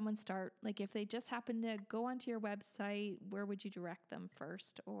 Should someone start? Like, if they just happen to go onto your website, where would you direct them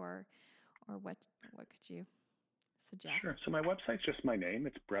first, or what could you suggest? Sure. So my website's just my name.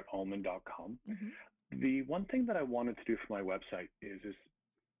 It's brettallman.com. Mm-hmm. The one thing that I wanted to do for my website is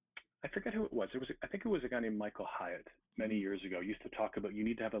I forget who it was. I think it was a guy named Michael Hyatt many years ago. Used to talk about you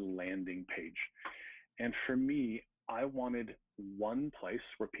need to have a landing page. And for me, I wanted one place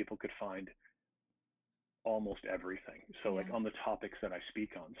where people could find almost everything. So like on the topics that I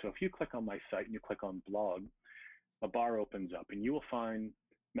speak on. So if you click on my site and you click on blog, a bar opens up and you will find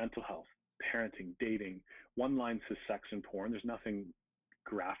mental health, parenting, dating. One line says sex and porn. There's nothing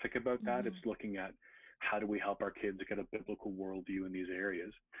graphic about that. It's looking at how do we help our kids get a biblical worldview in these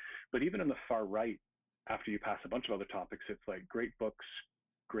areas. But even on the far right, after you pass a bunch of other topics, it's like great books,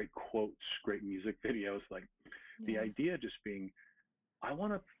 great quotes, great music videos. Like the idea just being, I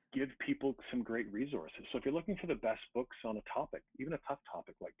want to give people some great resources. So if you're looking for the best books on a topic, even a tough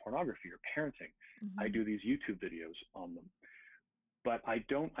topic like pornography or parenting, I do these YouTube videos on them. But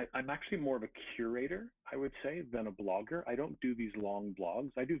I'm actually more of a curator, I would say, than a blogger. I don't do these long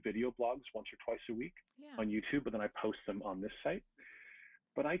blogs. I do video blogs once or twice a week on YouTube, but then I post them on this site.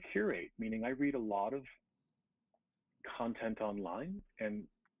 But I curate, meaning I read a lot of content online. And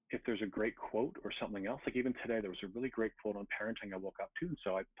if there's a great quote or something else, like even today, there was a really great quote on parenting I woke up to. And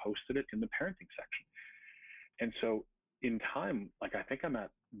so I posted it in the parenting section. And so in time, like I think I'm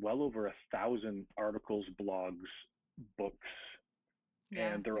at well over 1,000 articles, blogs, books,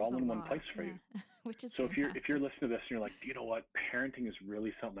 and they're all in one place for you. Which is so fantastic. if you're listening to this and you're like, you know what, parenting is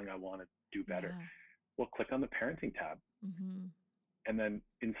really something I want to do better. Well, click on the parenting tab. And then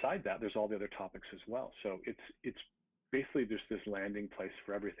inside that, there's all the other topics as well. So it's basically just this landing place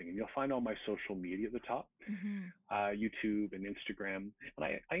for everything. And you'll find all my social media at the top, YouTube and Instagram.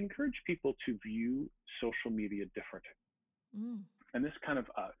 And I encourage people to view social media different. And this kind of,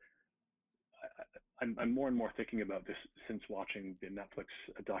 I'm more and more thinking about this since watching the Netflix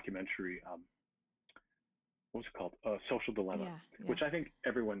documentary, what was it called? Social Dilemma, which I think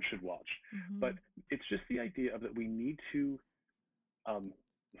everyone should watch. But it's just the idea of that we need to,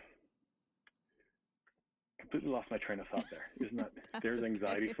 completely lost my train of thought there. Isn't that, there's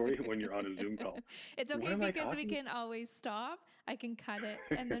anxiety for you when you're on a Zoom call. It's okay because we can always stop. I can cut it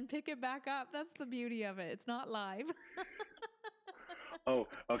and then pick it back up. That's the beauty of it. It's not live. Oh,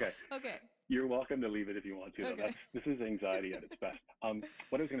 okay. Okay. You're welcome to leave it if you want to. Okay. This is anxiety at its best.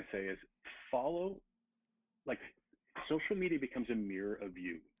 What I was going to say is follow, like social media becomes a mirror of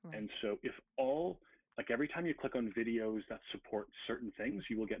you. Right. And so if every time you click on videos that support certain things,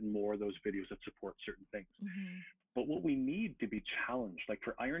 you will get more of those videos that support certain things. But what we need to be challenged, like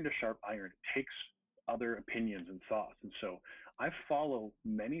for iron to sharp iron, it takes other opinions and thoughts. And so I follow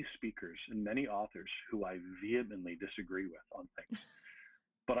many speakers and many authors who I vehemently disagree with on things,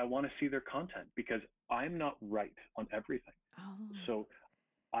 but I want to see their content because I'm not right on everything. Oh, So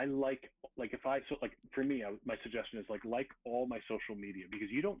I if I, so like for me, my suggestion is like all my social media, because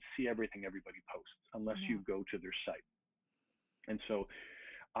you don't see everything everybody posts unless you no. go to their site. And so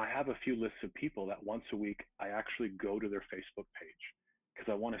I have a few lists of people that once a week I actually go to their Facebook page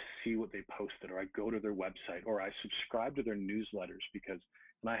because I want to see what they posted, or I go to their website, or I subscribe to their newsletters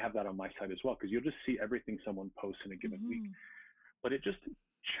and I have that on my site as well, because you'll just see everything someone posts in a given week. Mm-hmm. But it just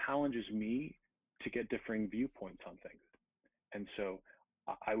challenges me to get differing viewpoints on things. And so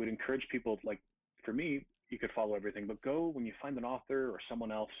I would encourage people, like for me, you could follow everything, but go when you find an author or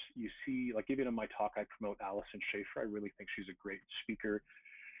someone else, you see, like even in my talk, I promote Allison Schaefer. I really think she's a great speaker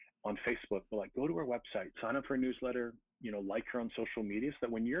on Facebook, but like go to her website, sign up for a newsletter, like her on social media, so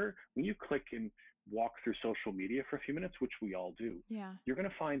that when you click and walk through social media for a few minutes, which we all do, Yeah. you're going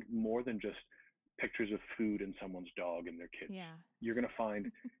to find more than just pictures of food and someone's dog and their kids. Yeah. You're going to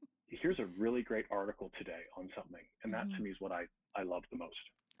find, here's a really great article today on something. And that to me is what I love the most.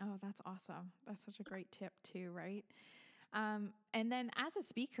 Oh, that's awesome. That's such a great tip too, right? And then as a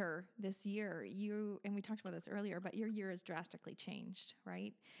speaker this year, and we talked about this earlier, but your year has drastically changed,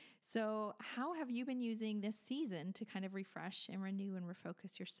 right? So how have you been using this season to kind of refresh and renew and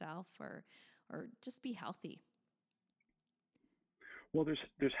refocus yourself or just be healthy? Well,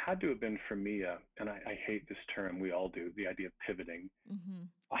 there's had to have been for me, and I hate this term, we all do, the idea of pivoting.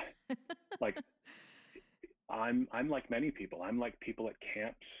 Mm-hmm. Like I'm like many people. I'm like people at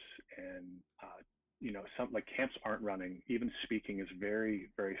camps, and some like camps aren't running. Even speaking is very,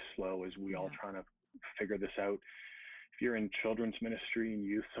 very slow as we all trying to figure this out. If you're in children's ministry and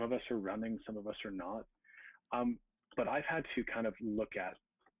youth, some of us are running, some of us are not. But I've had to kind of look at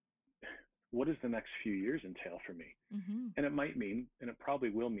what does the next few years entail for me? Mm-hmm. And it might mean, and it probably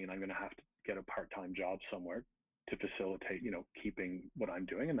will mean, I'm going to have to get a part-time job somewhere to facilitate, keeping what I'm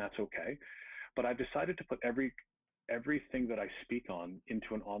doing, and that's okay. But I've decided to put everything that I speak on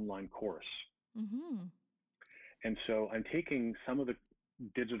into an online course. Mm-hmm. And so I'm taking some of the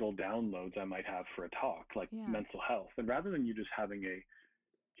digital downloads I might have for a talk, like mental health, and rather than you just having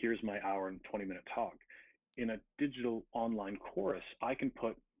here's my hour and 20-minute talk, in a digital online course, I can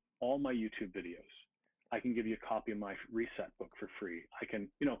put all my YouTube videos. I can give you a copy of my reset book for free. I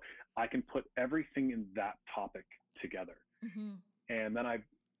can put everything in that topic together. Mm-hmm. And then I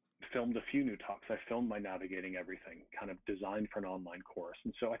filmed a few new talks. I filmed my navigating everything, kind of designed for an online course.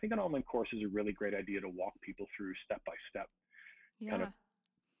 And so I think an online course is a really great idea to walk people through step by step, kind of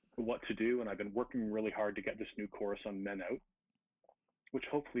what to do. And I've been working really hard to get this new course on Men Out, which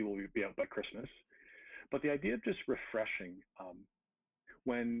hopefully will be out by Christmas. But the idea of just refreshing,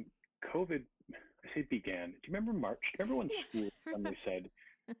 when COVID, I say began, do you remember March? Do you remember when school suddenly said,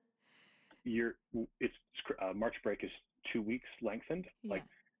 March break is 2 weeks lengthened? Yeah. Like,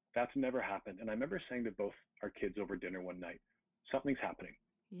 that's never happened. And I remember saying to both our kids over dinner one night, something's happening.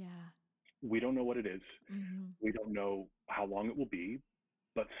 Yeah. We don't know what it is. Mm-hmm. We don't know how long it will be,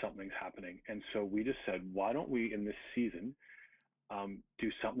 but something's happening. And so we just said, why don't we in this season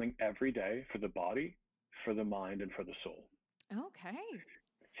do something every day for the body, for the mind, and for the soul? Okay.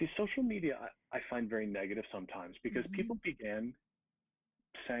 See, social media I find very negative sometimes, because people began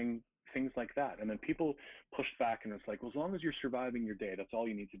saying things like that, and then people pushed back, and it's like, well, as long as you're surviving your day, that's all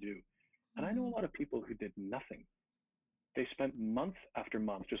you need to do. And I know a lot of people who did nothing. They spent month after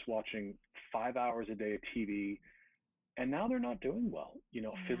month just watching 5 hours a day of TV, and now they're not doing well,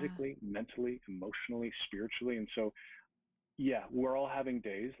 physically, mentally, emotionally, spiritually. And so, we're all having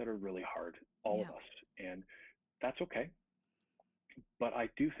days that are really hard, all of us, and that's okay. But I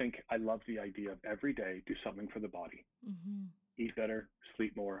do think I love the idea of every day do something for the body. Mm-hmm. Eat better,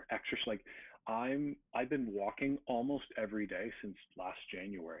 sleep more, exercise. Like I've been walking almost every day since last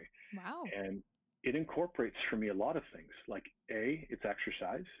January. Wow. And it incorporates for me a lot of things. Like A, it's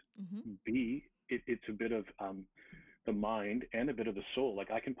exercise. Mm-hmm. B, it's a bit of the mind and a bit of the soul.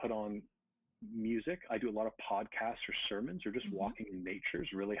 Like I can put on music. I do a lot of podcasts or sermons, or just walking in nature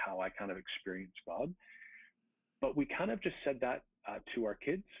is really how I kind of experience God. But we kind of just said that to our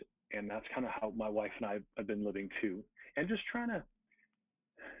kids, and that's kind of how my wife and I have been living too. And just trying to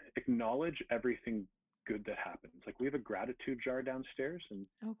acknowledge everything good that happens. Like we have a gratitude jar downstairs, and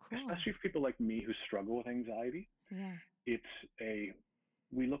especially for people like me who struggle with anxiety,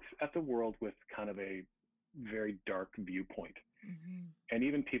 we look at the world with kind of a very dark viewpoint. Mm-hmm. And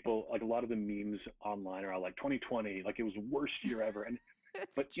even people, like a lot of the memes online are like 2020, like it was the worst year ever. And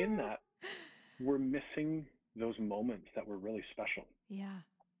but true. In that, we're missing those moments that were really special. Yeah.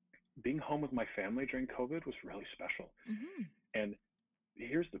 being home with my family during COVID was really special. Mm-hmm. And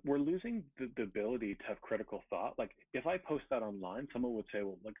we're losing the ability to have critical thought. Like if I post that online, someone would say,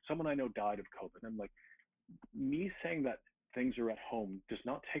 well, like someone I know died of COVID. I'm like, me saying that things are at home does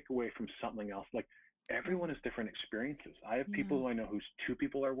not take away from something else. Like everyone Right. has different experiences. I have people Yeah. who I know whose two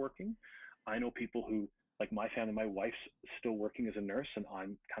people are working. I know people who, like my family, my wife's still working as a nurse and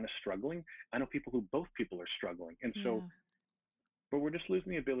I'm kind of struggling. I know people who both people are struggling. And so, Yeah. but we're just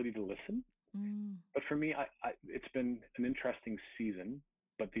losing the ability to listen. Mm. But for me, it's been an interesting season.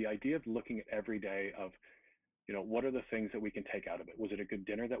 But the idea of looking at every day of, what are the things that we can take out of it? Was it a good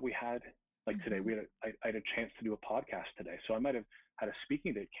dinner that we had? Like today, Mm-hmm. I had a chance to do a podcast today. So I might have had a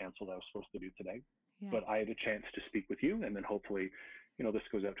speaking date canceled I was supposed to do today, Yeah. but I had a chance to speak with you. And then hopefully, this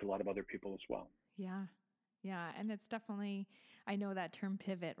goes out to a lot of other people as well. Yeah. Yeah. And it's definitely, I know that term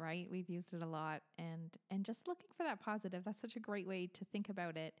pivot, right? We've used it a lot, and just looking for that positive. That's such a great way to think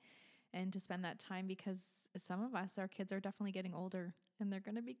about it and to spend that time, because some of us, our kids are definitely getting older and they're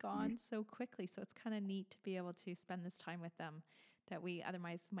going to be Mm, gone so quickly. So it's kind of neat to be able to spend this time with them that we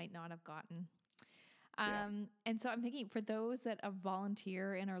otherwise might not have gotten. yeah. And so I'm thinking, for those that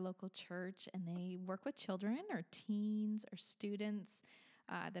volunteer in our local church and they work with children or teens or students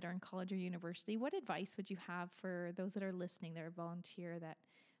that are in college or university, what advice would you have for those that are listening, that are volunteer, that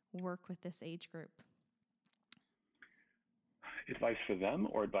work with this age group? Advice for them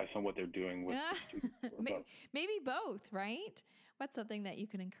or advice on what they're doing with Yeah, the students or maybe, both? maybe both, right? What's something that you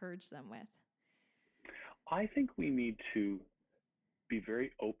can encourage them with? I think we need to be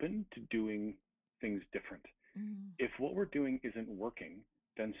very open to doing things different. Mm, If what we're doing isn't working,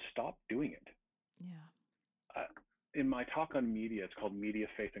 then stop doing it. yeah. uh, in my talk on media, it's called Media,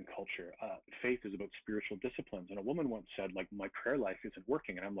 Faith, and Culture. Faith is about spiritual disciplines. And a woman once said, like, my prayer life isn't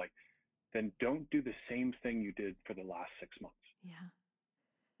working. And I'm like, then don't do the same thing you did for the last 6 months. Yeah.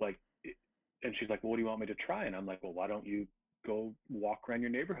 Like, and she's like, well, what do you want me to try? And I'm like, well, why don't you go walk around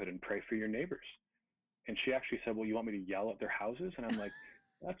your neighborhood and pray for your neighbors? And she actually said, well, you want me to yell at their houses? And I'm like,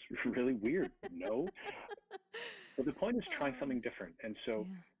 that's really weird. No. But the point is trying Oh, something different. And so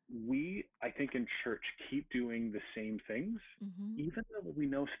yeah. I think in church, keep doing the same things, Mm-hmm. even though we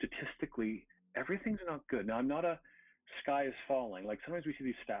know statistically everything's not good. Now, I'm not a sky is falling. Like sometimes we see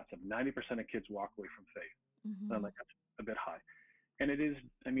these stats of 90% of kids walk away from faith. And I'm Mm-hmm. like, that's a bit high. And it is,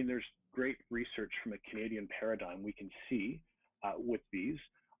 I mean, there's great research from a Canadian paradigm we can see with these.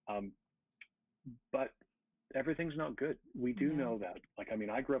 Um, but everything's not good. We do Yeah. know that. Like, I mean,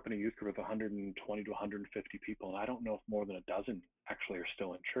 I grew up in a youth group of 120 to 150 people, and I don't know if more than a dozen actually are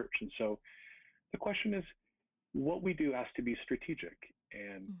still in church. And so the question is, what we do has to be strategic.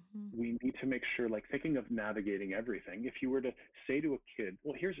 And Mm-hmm. we need to make sure, like thinking of navigating everything, if you were to say to a kid,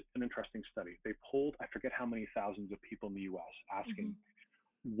 well, here's an interesting study. They polled, I forget how many thousands of people in the US Mm-hmm. asking,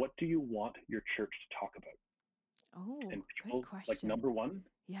 what do you want your church to talk about? Oh, And good people, like question. number one,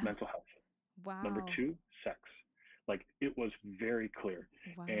 Yeah. mental health. Number Wow. two, sex. Like it was very clear.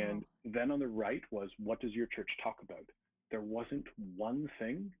 And Wow. then on the right was, what does your church talk about? There wasn't one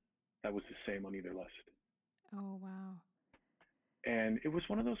thing that was the same on either list. Oh, wow. And it was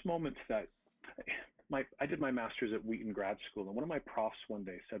one of those moments that I did my master's at Wheaton Grad School, and one of my profs one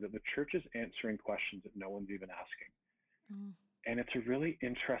day said that the church is answering questions that no one's even asking. Mm, And it's a really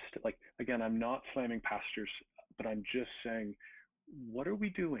interesting, like, again, I'm not slamming pastors, but I'm just saying, what are we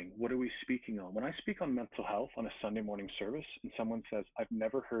doing? What are we speaking on? When I speak on mental health on a Sunday morning service and someone says, I've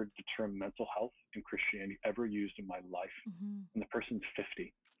never heard the term mental health in Christianity ever used in my life, mm-hmm. and the person's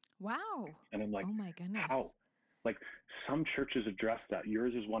 50. Wow. And I'm like, Oh my goodness. how? Like some churches address that.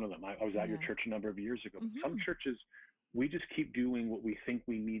 Yours is one of them. I was at your Yeah. church a number of years ago. But some Mm-hmm. churches, we just keep doing what we think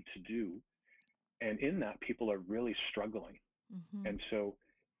we need to do. And in that, people are really struggling. Mm-hmm. And so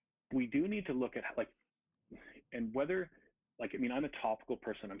we do need to look at like, and whether, like, I mean, I'm a topical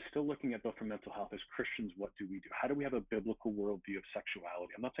person. I'm still looking at, though, for mental health as Christians, what do we do? How do we have a biblical worldview of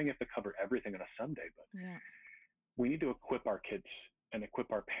sexuality? I'm not saying you have to cover everything on a Sunday, but Yeah. we need to equip our kids and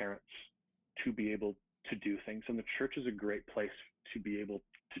equip our parents to be able to do things. And the church is a great place to be able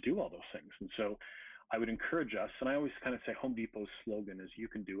to do all those things. And so I would encourage us, and I always kind of say Home Depot's slogan is, you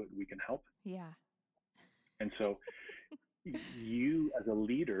can do it, we can help. Yeah. And so you as a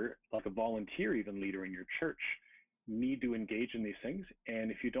leader, like a volunteer, even leader in your church, need to engage in these things.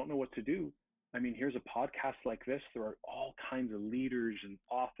 And if you don't know what to do, I mean, here's a podcast like this. There are all kinds of leaders and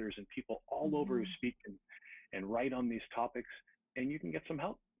authors and people all over who Mm-hmm. speak and write on these topics, and you can get some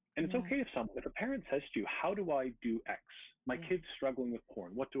help. And it's Yeah. okay if a parent says to you, how do I do X? My Yeah. kid's struggling with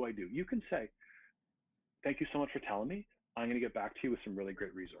porn. What do I do? You can say, thank you so much for telling me. I'm going to get back to you with some really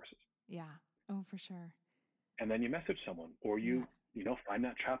great resources. Yeah. Oh, for sure. And then you message someone, or you Yeah. find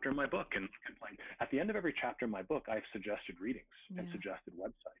that chapter in my book and find. At the end of every chapter in my book, I have suggested readings and Yeah. suggested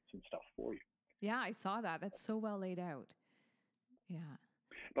websites and stuff for you. Yeah, I saw that. That's so well laid out. Yeah.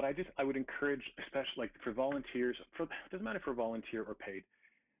 But I would encourage, especially like for volunteers, it doesn't matter if we're volunteer or paid,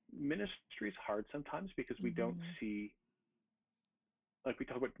 ministry is hard sometimes because we don't Mm-hmm. see, like we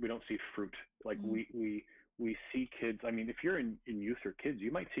talk about, we don't see fruit. Like Mm-hmm. we see kids. I mean, if you're in youth or kids,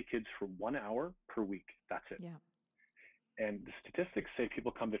 you might see kids for 1 hour per week. That's it. Yeah. And the statistics say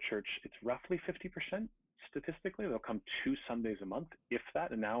people come to church, it's roughly 50% statistically. They'll come 2 Sundays a month, if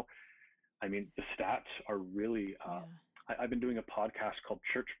that. And now, I mean, the stats are really, Yeah. I've been doing a podcast called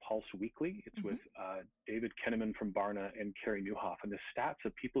Church Pulse Weekly. It's Mm-hmm. with David Kinnaman from Barna and Carrie Newhoff. And the stats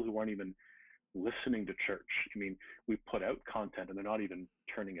of people who aren't even listening to church. I mean, we put out content and they're not even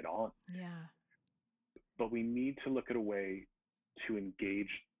turning it on. Yeah. But we need to look at a way to engage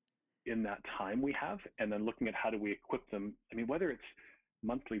in that time we have, and then looking at how do we equip them. I mean, whether it's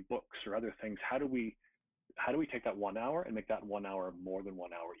monthly books or other things, how do we take that 1 hour and make that 1 hour more than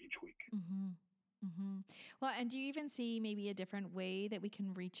 1 hour each week? Mm-hmm. Mm-hmm. Well, and do you even see maybe a different way that we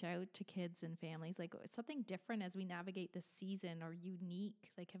can reach out to kids and families, like something different as we navigate this season, or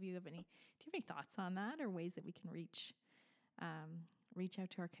unique? Like, do you have any thoughts on that, or ways that we can reach out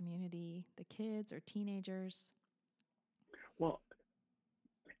to our community, the kids or teenagers? Well,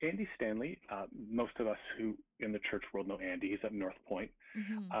 Andy Stanley, most of us who in the church world know Andy. He's at North Point.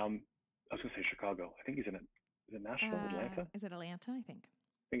 Mm-hmm. I was going to say Chicago. I think he's in it. Is it Nashville, Atlanta? Is it Atlanta? I think.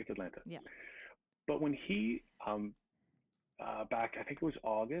 I think it's Atlanta. Yeah. But when he, back, I think it was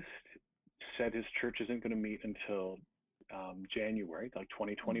August, said his church isn't going to meet until January, like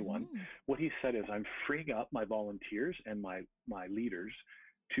 2021, Mm-hmm. what he said is, I'm freeing up my volunteers and my leaders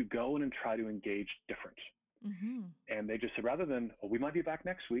to go in and try to engage different. Mm-hmm. And they just said, rather than, we might be back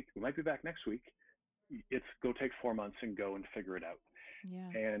next week, it's go take 4 months and go and figure it out. Yeah.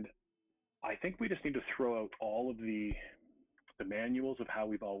 And I think we just need to throw out all of the manuals of how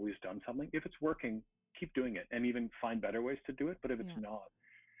we've always done something. If it's working, keep doing it and even find better ways to do it. But if it's not,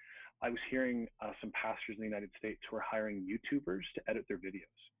 I was hearing some pastors in the United States who are hiring YouTubers to edit their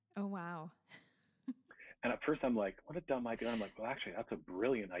videos. Oh, wow. And at first I'm like, what a dumb idea. I'm like, well, actually, that's a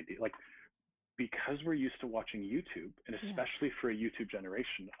brilliant idea. Like, because we're used to watching YouTube, and especially for a YouTube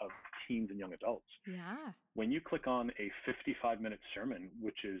generation of teens and young adults, when you click on a 55-minute sermon,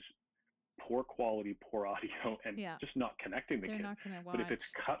 which is poor quality, poor audio, and just not connecting the kids. Not gonna watch. But if it's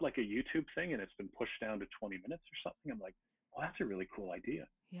cut like a YouTube thing and it's been pushed down to 20 minutes or something, I'm like, well, that's a really cool idea.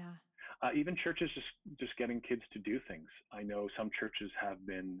 Yeah. Even churches just getting kids to do things. I know some churches have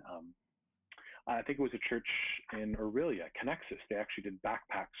been, I think it was a church in Aurelia, Connexus. They actually did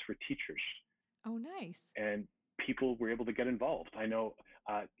backpacks for teachers. Oh, nice. And people were able to get involved. I know,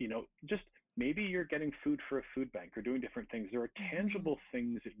 just maybe you're getting food for a food bank or doing different things. There are tangible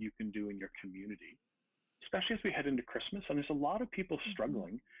things that you can do in your community, especially as we head into Christmas. And there's a lot of people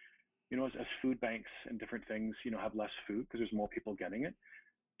struggling, as food banks and different things, have less food because there's more people getting it.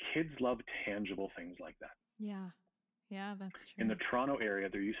 Kids love tangible things like that. Yeah. Yeah, that's true. In the Toronto area,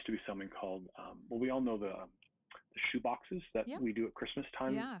 there used to be something called, we all know the shoe boxes that we do at Christmas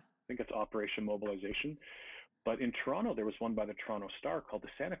time. Yeah. I think it's Operation Mobilization. But in Toronto, there was one by the Toronto Star called the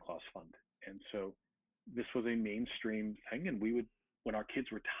Santa Claus Fund. And so this was a mainstream thing. And we would, when our kids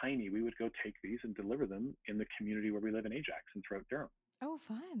were tiny, we would go take these and deliver them in the community where we live in Ajax and throughout Durham. Oh,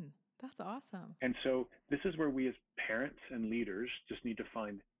 fun. That's awesome. And so this is where we as parents and leaders just need to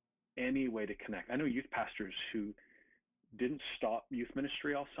find any way to connect. I know youth pastors who didn't stop youth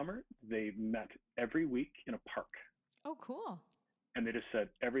ministry all summer. They met every week in a park. Oh, cool. And they just said,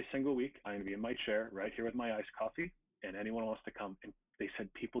 every single week, I'm going to be in my chair right here with my iced coffee, and anyone wants to come. And they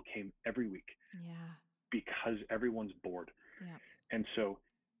said people came every week. Yeah. Because everyone's bored. Yeah. And so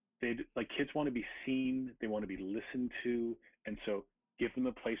kids want to be seen. They want to be listened to. And so give them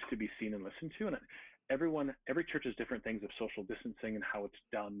a place to be seen and listened to. And every church has different things of social distancing and how it's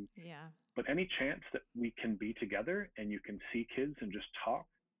done. Yeah. But any chance that we can be together and you can see kids and just talk.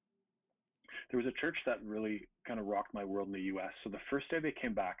 There was a church that really kind of rocked my world in the U.S. So the first day they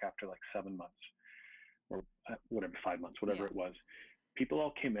came back after like 7 months or whatever, 5 months, whatever it was, people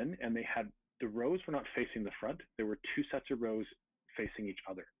all came in and they had, the rows were not facing the front. There were 2 sets of rows facing each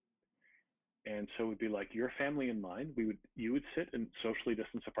other. And so it would be like your family and mine, you would sit and socially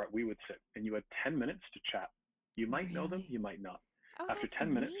distance apart. We would sit and you had 10 minutes to chat. You might know them, you might not. Oh, After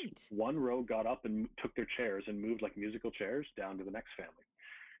 10 minutes, one row got up and took their chairs and moved like musical chairs down to the next family.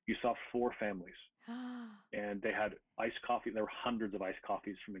 You saw 4 families and they had iced coffee. There were hundreds of iced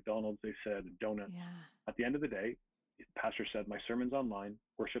coffees from McDonald's, they said, donuts. Yeah. At the end of the day, the pastor said, my sermon's online,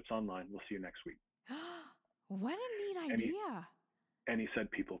 worship's online. We'll see you next week. What a neat idea. And he said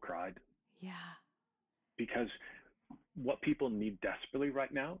people cried Yeah. because what people need desperately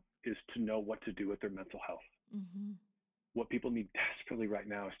right now is to know what to do with their mental health. Mm-hmm. What people need desperately right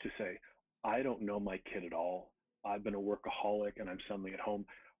now is to say, I don't know my kid at all. I've been a workaholic and I'm suddenly at home.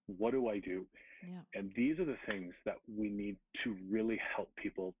 What do I do? Yeah. And these are the things that we need to really help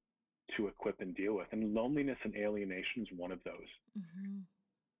people to equip and deal with. And loneliness and alienation is one of those. Mm-hmm.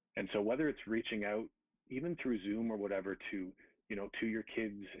 And so whether it's reaching out, even through Zoom or whatever, to, to your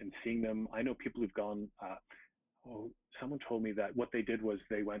kids and seeing them. I know people who've gone, someone told me that what they did was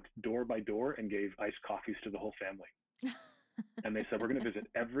they went door by door and gave iced coffees to the whole family. And they said, we're going to visit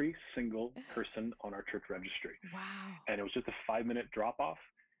every single person on our church registry. Wow. And it was just a 5-minute drop off.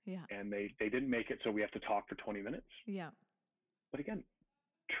 Yeah. And they didn't make it, so we have to talk for 20 minutes. Yeah. But again,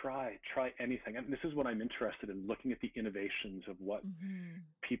 try anything. And this is what I'm interested in, looking at the innovations of what Mm-hmm.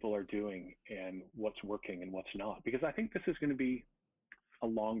 people are doing and what's working and what's not. Because I think this is going to be a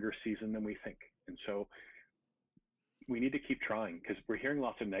longer season than we think. And so we need to keep trying, because we're hearing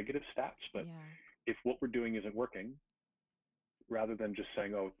lots of negative stats. But Yeah. if what we're doing isn't working, rather than just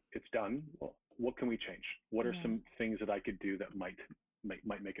saying, oh, it's done, well, what can we change? What are Yeah. some things that I could do that might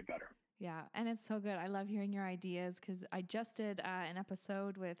make it better? Yeah. And it's so good. I love hearing your ideas, because I just did an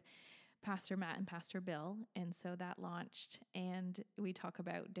episode with Pastor Matt and Pastor Bill. And so that launched, and we talk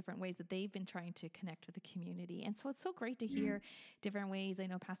about different ways that they've been trying to connect with the community. And so it's so great to hear different ways. I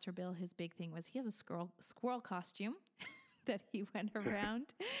know Pastor Bill, his big thing was he has a squirrel costume that he went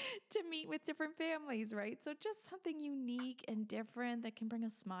around to meet with different families, right? So just something unique and different that can bring a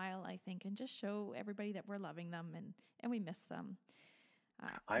smile, I think, and just show everybody that we're loving them and we miss them.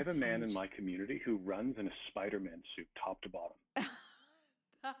 I have a man huge. in my community who runs in a Spider-Man suit, top to bottom.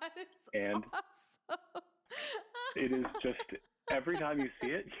 That is And awesome. it is just, every time you see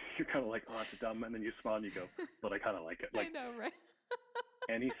it, you're kind of like, oh, it's dumb. And then you smile and you go, but I kind of like it. I know, right?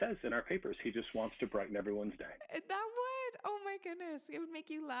 And he says in our papers, he just wants to brighten everyone's day. That would. Oh my goodness. It would make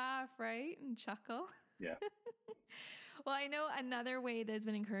you laugh, right? And chuckle. Yeah. Well, I know another way that's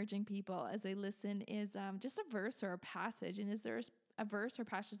been encouraging people as they listen is just a verse or a passage. And is there a verse or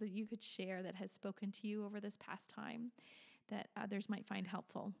passage that you could share that has spoken to you over this past time that others might find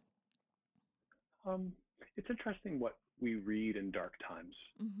helpful? It's interesting what we read in dark times.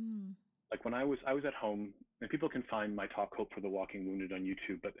 Mm-hmm. Like when I was at home, and people can find my talk Hope for the Walking Wounded on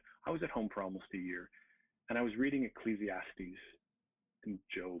YouTube, but I was at home for almost a year, and I was reading Ecclesiastes and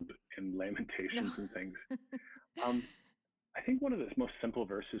Job and Lamentations and things. I think one of the most simple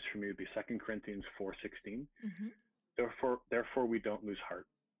verses for me would be 2 Corinthians 4:16. Mm-hmm. Therefore we don't lose heart.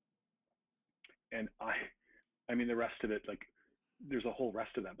 And I mean the rest of it, like there's a whole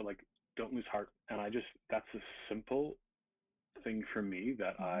rest of that, but like don't lose heart. And that's a simple thing for me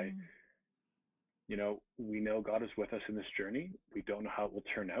that we know God is with us in this journey. We don't know how it will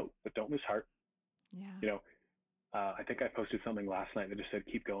turn out, but don't lose heart. Yeah. I think I posted something last night that just said,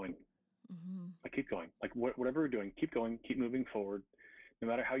 keep going. Mm-hmm. Like, keep going. Like whatever we're doing, keep going, keep moving forward, no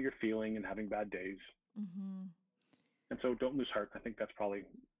matter how you're feeling and having bad days. Mm-hmm. And so don't lose heart. I think that's probably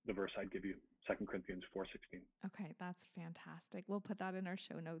the verse I'd give you, 2 Corinthians 4:16. Okay, that's fantastic. We'll put that in our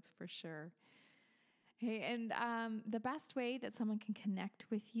show notes for sure. Hey, and the best way that someone can connect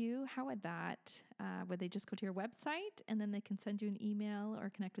with you, how would that, would they just go to your website and then they can send you an email or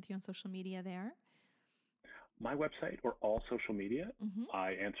connect with you on social media there? My website or all social media, Mm-hmm.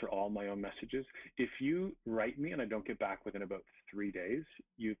 I answer all my own messages. If you write me and I don't get back within about 3 days,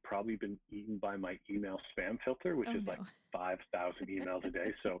 you've probably been eaten by my email spam filter, which is like 5,000 emails a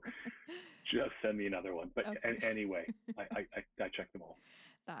day. So just send me another one. But anyway, I check them all.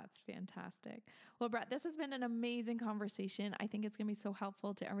 That's fantastic. Well, Brett, this has been an amazing conversation. I think it's going to be so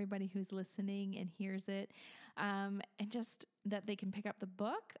helpful to everybody who's listening and hears it. And just that they can pick up the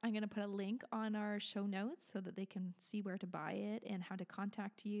book. I'm going to put a link on our show notes so that they can see where to buy it and how to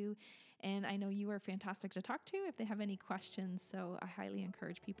contact you. And I know you are fantastic to talk to if they have any questions. So I highly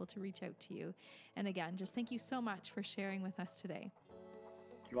encourage people to reach out to you. And again, just thank you so much for sharing with us today.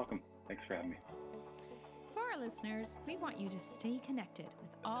 You're welcome. Thanks for having me. For our listeners, we want you to stay connected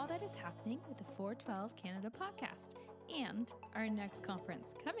with all that is happening with the 412 Canada podcast and our next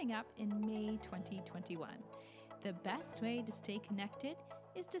conference coming up in May 2021. The best way to stay connected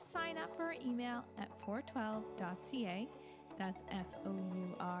is to sign up for our email at 412.ca. That's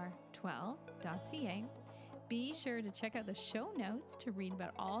FOUR12.ca. Be sure to check out the show notes to read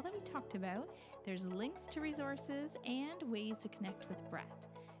about all that we talked about. There's links to resources and ways to connect with Brett.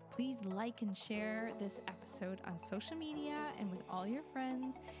 Please like and share this episode on social media and with all your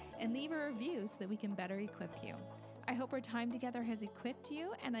friends, and leave a review so that we can better equip you. I hope our time together has equipped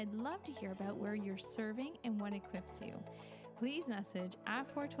you, and I'd love to hear about where you're serving and what equips you. Please message at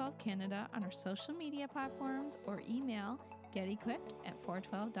 412 Canada on our social media platforms or email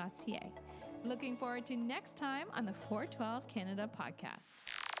getequipped@412.ca. Looking forward to next time on the 412 Canada podcast.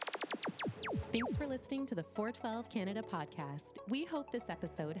 Thanks for listening to the 412 Canada podcast. We hope this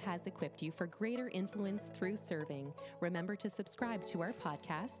episode has equipped you for greater influence through serving. Remember to subscribe to our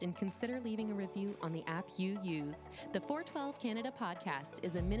podcast and consider leaving a review on the app you use. The 412 Canada podcast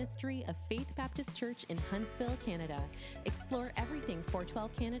is a ministry of Faith Baptist Church in Huntsville, Canada. Explore everything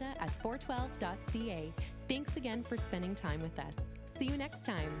 412 Canada at 412.ca. Thanks again for spending time with us. See you next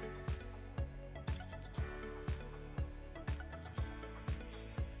time.